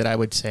first thing that I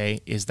would say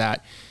is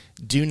that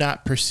do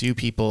not pursue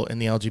people in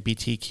the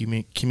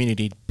LGBT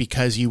community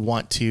because you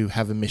want to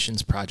have a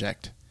missions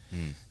project.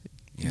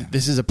 Yeah.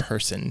 This is a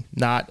person,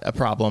 not a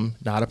problem,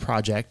 not a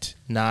project,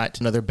 not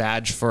another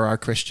badge for our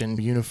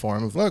Christian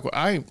uniform of, look,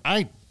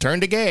 I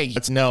turned a gay.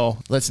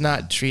 Let's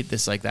not treat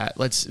this like that.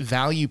 Let's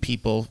value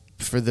people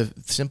for the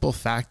simple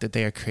fact that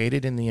they are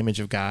created in the image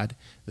of God,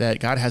 that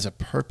God has a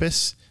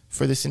purpose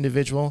for this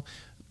individual,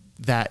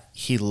 that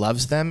he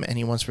loves them and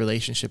he wants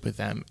relationship with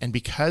them. And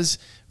because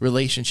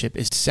relationship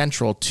is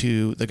central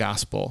to the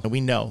gospel, we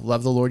know,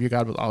 love the Lord your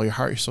God with all your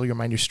heart, your soul, your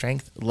mind, your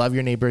strength. Love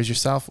your neighbor as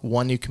yourself.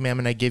 One new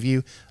commandment I give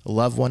you,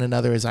 love one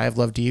another as I have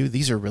loved you.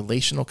 These are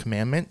relational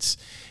commandments.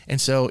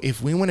 And so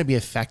if we want to be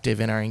effective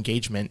in our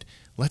engagement,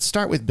 let's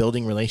start with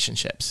building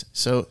relationships.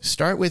 So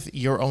start with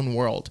your own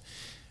world.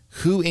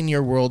 Who in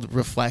your world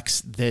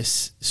reflects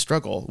this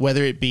struggle,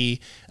 whether it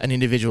be an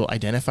individual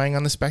identifying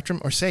on the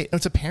spectrum or say, no,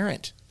 it's a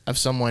parent of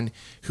someone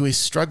who is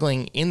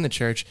struggling in the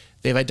church.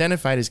 They've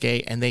identified as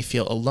gay and they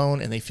feel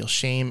alone and they feel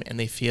shame and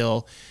they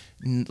feel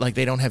like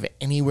they don't have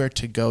anywhere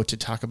to go to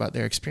talk about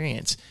their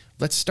experience.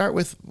 Let's start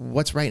with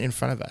what's right in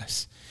front of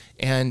us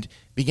and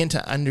begin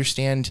to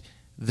understand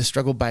the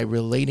struggle by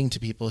relating to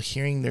people,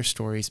 hearing their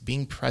stories,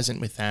 being present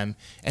with them,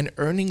 and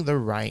earning the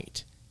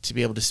right to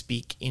be able to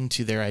speak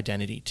into their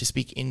identity, to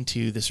speak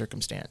into the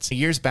circumstance.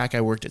 Years back,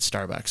 I worked at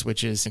Starbucks,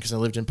 which is because I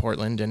lived in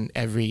Portland and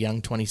every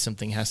young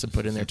 20-something has to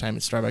put in their time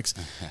at Starbucks.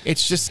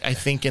 It's just, I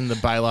think, in the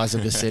bylaws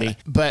of the city.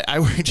 But I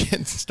worked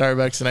at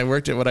Starbucks and I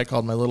worked at what I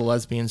called my little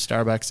lesbian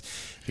Starbucks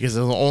because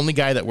I was the only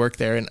guy that worked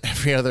there and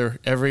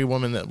every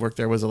woman that worked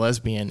there was a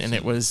lesbian. And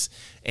it was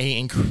an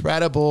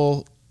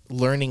incredible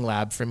learning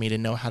lab for me to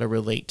know how to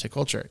relate to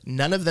culture.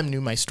 None of them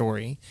knew my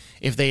story.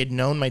 If they had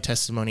known my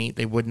testimony,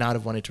 they would not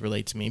have wanted to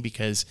relate to me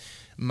because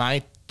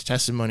my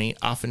testimony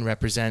often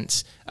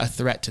represents a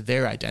threat to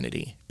their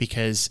identity.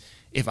 Because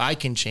if I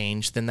can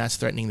change, then that's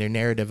threatening their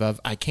narrative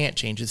of, I can't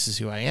change, this is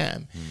who I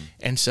am.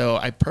 And so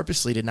I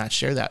purposely did not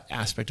share that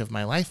aspect of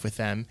my life with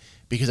them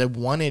because I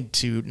wanted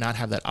to not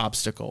have that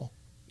obstacle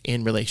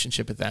in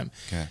relationship with them.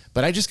 Okay.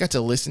 But I just got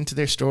to listen to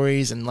their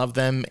stories and love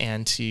them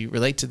and to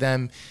relate to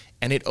them.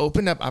 And it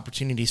opened up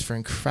opportunities for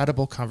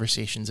incredible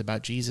conversations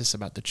about Jesus,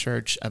 about the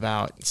church,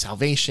 about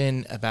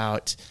salvation,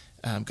 about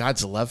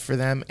God's love for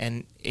them.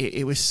 And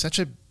it was such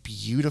a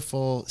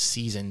beautiful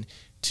season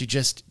to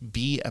just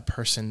be a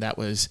person that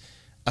was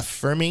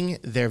affirming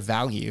their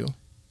value,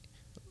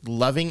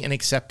 loving and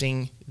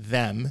accepting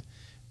them,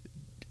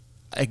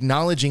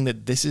 acknowledging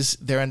that this is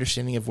their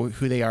understanding of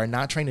who they are,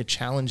 not trying to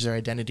challenge their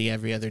identity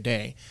every other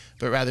day,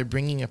 but rather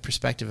bringing a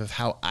perspective of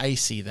how I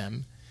see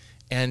them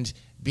and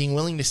being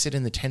willing to sit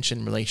in the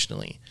tension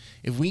relationally.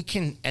 If we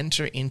can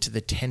enter into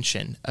the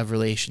tension of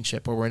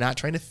relationship where we're not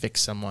trying to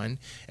fix someone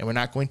and we're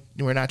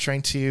not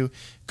trying to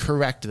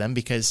correct them,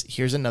 because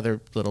here's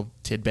another little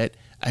tidbit.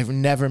 I've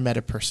never met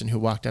a person who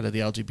walked out of the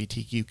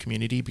LGBTQ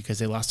community because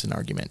they lost an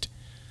argument.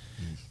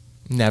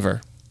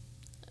 Never.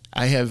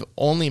 I have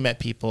only met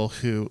people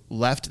who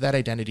left that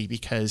identity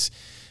because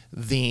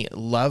the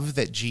love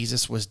that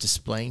Jesus was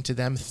displaying to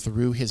them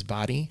through his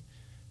body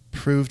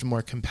proved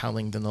more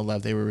compelling than the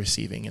love they were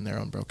receiving in their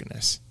own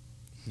brokenness.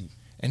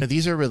 And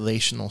these are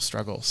relational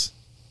struggles,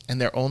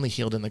 and they're only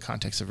healed in the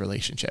context of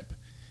relationship.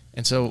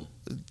 And so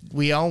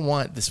we all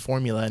want this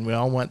formula, and we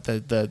all want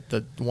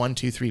the 1,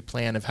 2, 3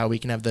 plan of how we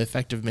can have the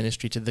effective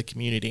ministry to the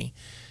community.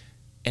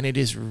 And it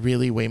is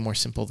really way more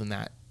simple than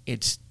that.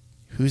 It's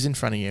who's in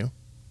front of you.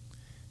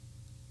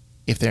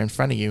 If they're in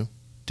front of you,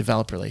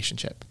 develop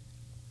relationship.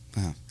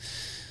 Wow.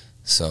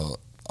 So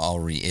I'll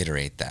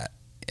reiterate that.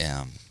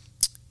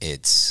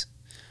 It's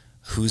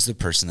who's the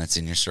person that's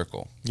in your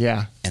circle.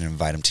 Yeah. And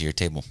invite them to your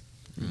table.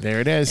 There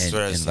it is.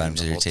 And invite them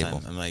to your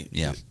table. I'm like,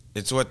 yeah.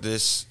 It's what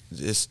this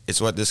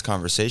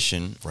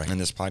conversation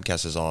and this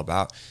podcast is all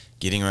about.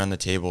 Getting around the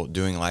table,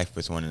 doing life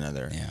with one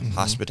another,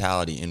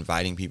 hospitality,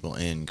 inviting people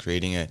in,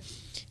 creating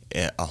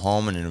a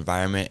home and an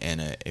environment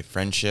and a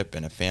friendship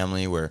and a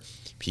family where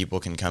people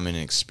can come in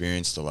and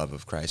experience the love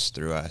of Christ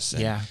through us.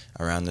 And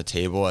around the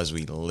table, as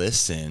we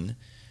listen,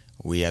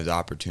 we have the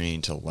opportunity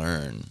to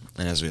learn.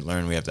 And as we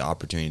learn, we have the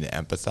opportunity to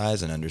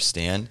empathize and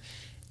understand.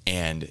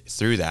 And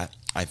through that,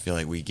 I feel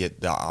like we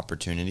get the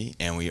opportunity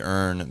and we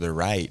earn the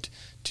right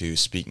to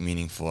speak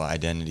meaningful,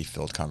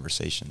 identity-filled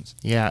conversations.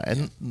 Yeah,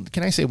 and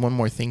can I say one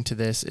more thing to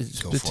this,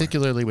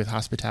 particularly with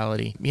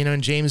hospitality? You know,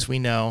 in James we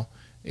know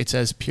it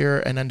says, pure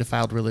and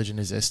undefiled religion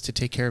is this, to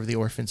take care of the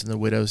orphans and the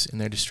widows in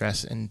their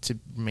distress and to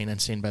remain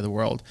unstained by the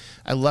world.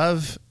 I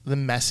love the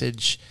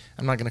message,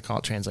 I'm not going to call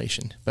it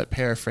translation, but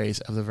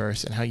paraphrase of the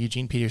verse, and how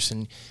Eugene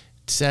Peterson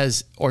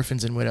says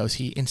orphans and widows.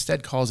 He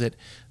instead calls it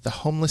the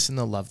homeless and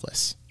the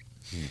loveless.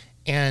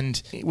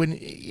 And when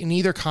in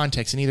either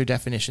context, in either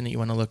definition that you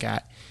want to look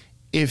at,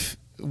 if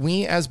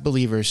we as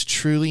believers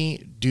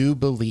truly do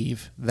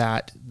believe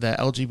that the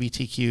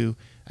LGBTQ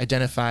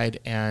identified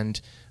and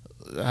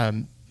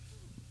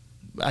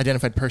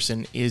identified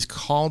person is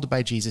called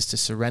by Jesus to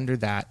surrender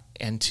that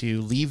and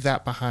to leave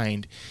that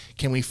behind,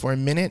 can we for a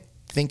minute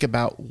think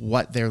about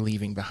what they're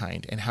leaving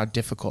behind and how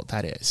difficult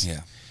that is?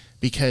 Yeah.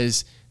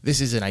 Because this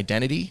is an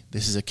identity,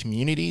 this is a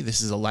community,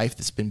 this is a life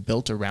that's been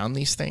built around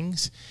these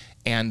things,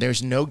 and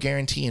there's no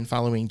guarantee in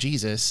following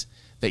Jesus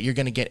that you're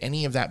going to get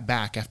any of that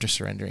back after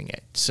surrendering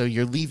it. So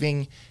you're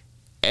leaving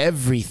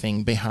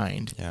everything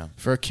behind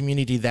for a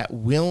community that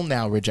will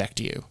now reject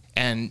you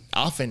and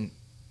often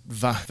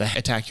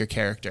attack your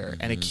character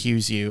and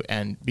accuse you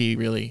and be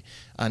really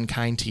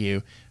unkind to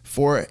you,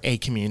 for a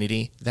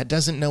community that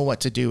doesn't know what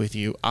to do with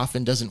you,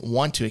 often doesn't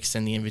want to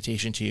extend the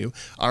invitation to you,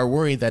 are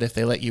worried that if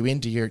they let you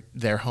into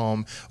their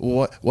home,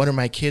 what are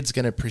my kids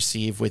going to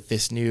perceive with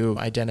this new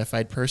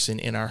identified person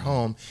in our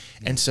home?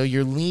 And so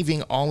you're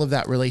leaving all of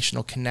that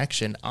relational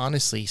connection,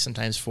 honestly,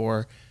 sometimes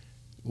for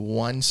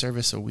one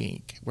service a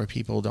week where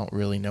people don't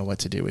really know what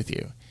to do with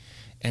you.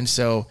 And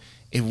so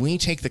if we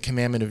take the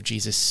commandment of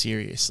Jesus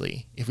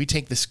seriously, if we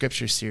take the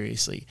scripture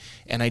seriously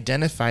and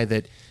identify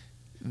that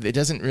it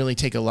doesn't really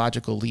take a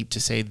logical leap to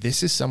say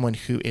this is someone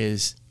who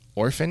is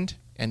orphaned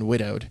and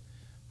widowed,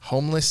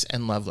 homeless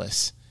and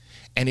loveless,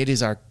 and it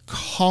is our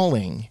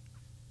calling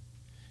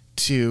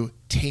to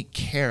take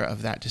care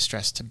of that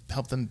distress, to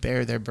help them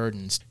bear their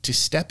burdens, to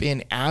step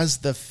in as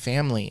the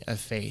family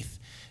of faith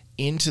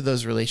into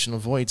those relational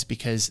voids,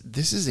 because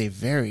this is a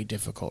very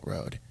difficult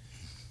road.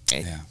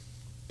 Yeah.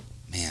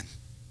 Man,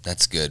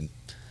 that's good.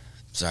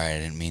 Sorry, I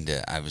didn't mean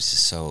to. I was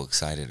just so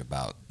excited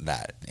about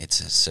that. It's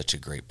such a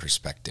great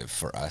perspective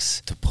for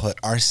us to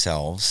put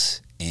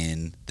ourselves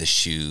in the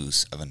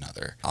shoes of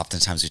another.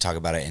 Oftentimes we talk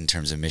about it in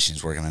terms of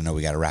missions work, and I know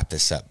we got to wrap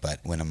this up, but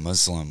when a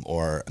Muslim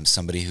or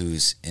somebody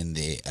who's in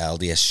the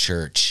LDS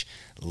church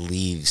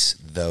leaves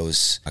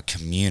those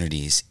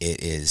communities,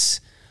 it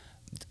is,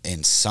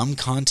 in some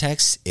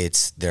contexts,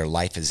 it's their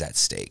life is at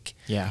stake.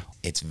 Yeah.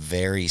 It's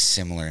very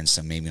similar in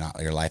some, maybe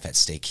not your life at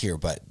stake here,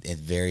 but a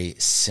very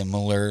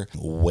similar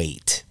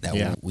weight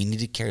that we need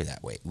to carry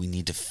that weight. We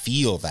need to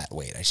feel that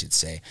weight, I should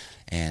say,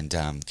 and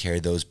carry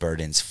those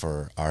burdens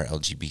for our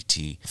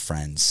LGBT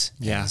friends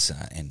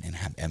and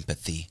have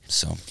empathy.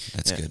 So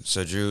that's good.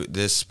 So Drew,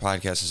 this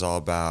podcast is all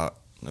about,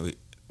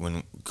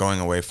 when going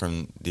away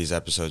from these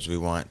episodes, we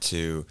want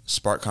to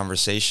spark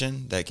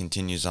conversation that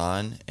continues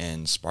on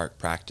and spark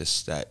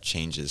practice that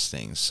changes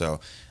things.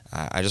 So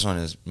I just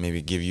want to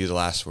maybe give you the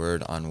last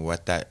word on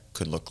what that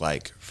could look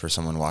like for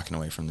someone walking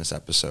away from this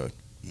episode.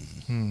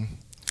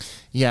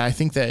 Yeah, I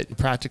think that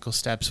practical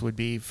steps would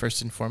be,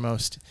 first and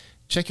foremost,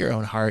 check your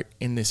own heart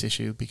in this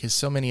issue, because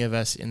so many of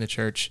us in the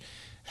church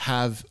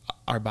have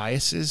our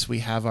biases, we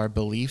have our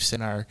beliefs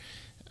and our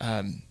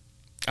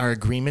our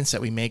agreements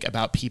that we make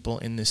about people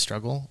in this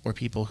struggle or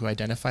people who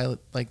identify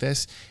like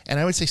this. And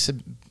I would say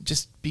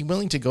just be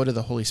willing to go to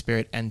the Holy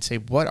Spirit and say,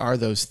 what are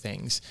those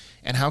things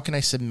and how can I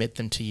submit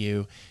them to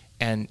you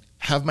and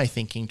have my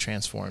thinking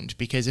transformed?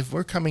 Because if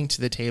we're coming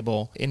to the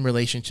table in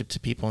relationship to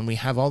people and we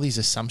have all these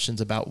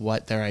assumptions about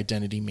what their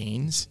identity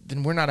means,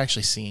 then we're not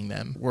actually seeing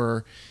them.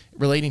 We're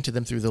relating to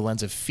them through the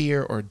lens of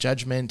fear or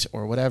judgment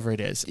or whatever it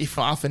is. If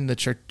often the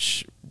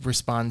church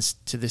responds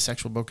to the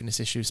sexual brokenness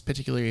issues,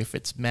 particularly if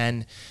it's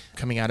men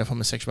coming out of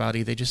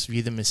homosexuality, they just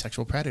view them as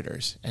sexual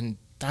predators. And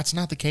that's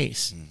not the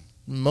case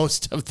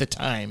most of the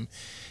time.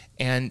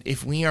 And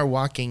if we are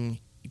walking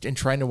and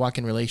trying to walk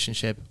in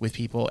relationship with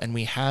people and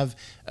we have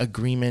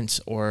agreements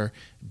or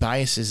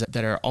biases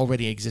that are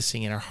already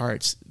existing in our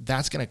hearts,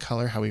 that's going to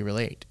color how we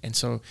relate. And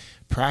so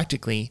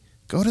practically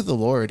go to the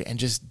Lord and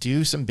just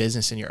do some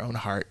business in your own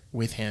heart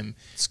with him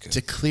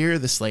to clear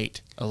the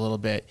slate a little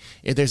bit.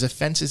 If there's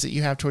offenses that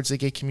you have towards the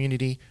gay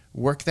community,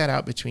 work that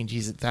out between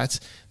Jesus.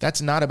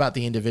 That's not about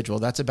the individual.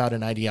 That's about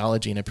an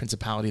ideology and a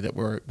principality that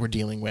we're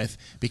dealing with,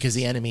 because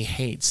the enemy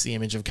hates the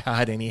image of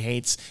God and he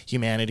hates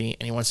humanity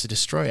and he wants to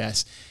destroy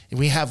us. And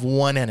we have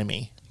one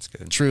enemy. That's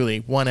good.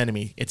 Truly, one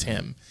enemy. It's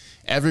him.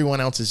 Everyone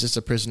else is just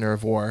a prisoner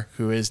of war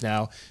who is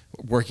now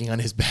working on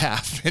his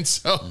behalf. And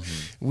so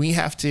we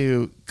have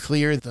to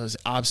clear those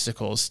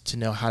obstacles to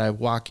know how to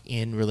walk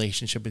in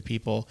relationship with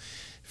people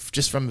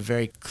just from a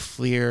very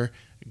clear,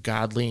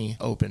 godly,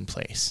 open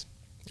place.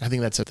 I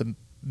think that's the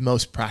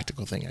most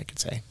practical thing I could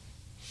say.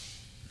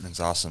 That's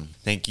awesome.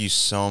 Thank you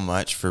so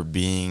much for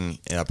being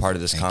a part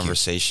of this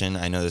conversation.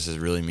 I know this is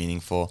really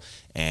meaningful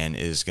and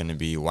is going to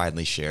be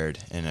widely shared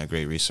and a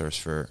great resource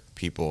for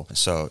people.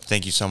 So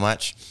thank you so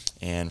much.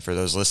 And for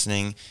those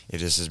listening,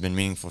 if this has been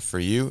meaningful for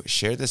you,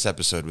 share this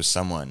episode with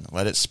someone.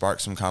 Let it spark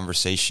some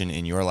conversation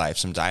in your life,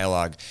 some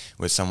dialogue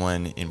with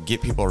someone, and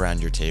get people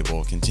around your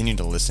table. Continue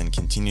to listen,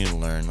 continue to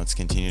learn. Let's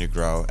continue to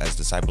grow as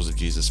disciples of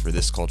Jesus for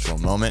this cultural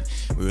moment.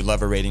 We would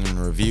love a rating and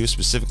review,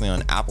 specifically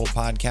on Apple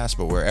Podcasts,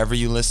 but wherever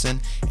you listen.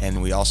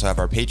 And we also have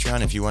our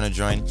Patreon. If you want to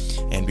join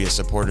and be a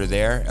supporter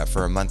there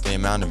for a monthly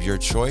amount of your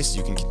choice,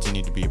 you can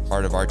continue to be a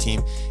part of our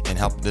team and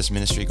help this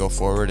ministry go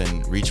forward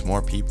and reach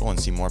more people and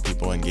see more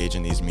people engage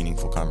in these meaningful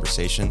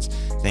conversations.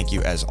 Thank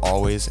you as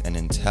always, and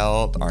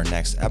until our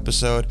next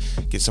episode,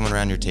 get someone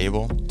around your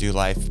table, do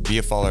life, be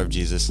a follower of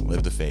Jesus,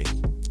 live the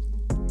faith.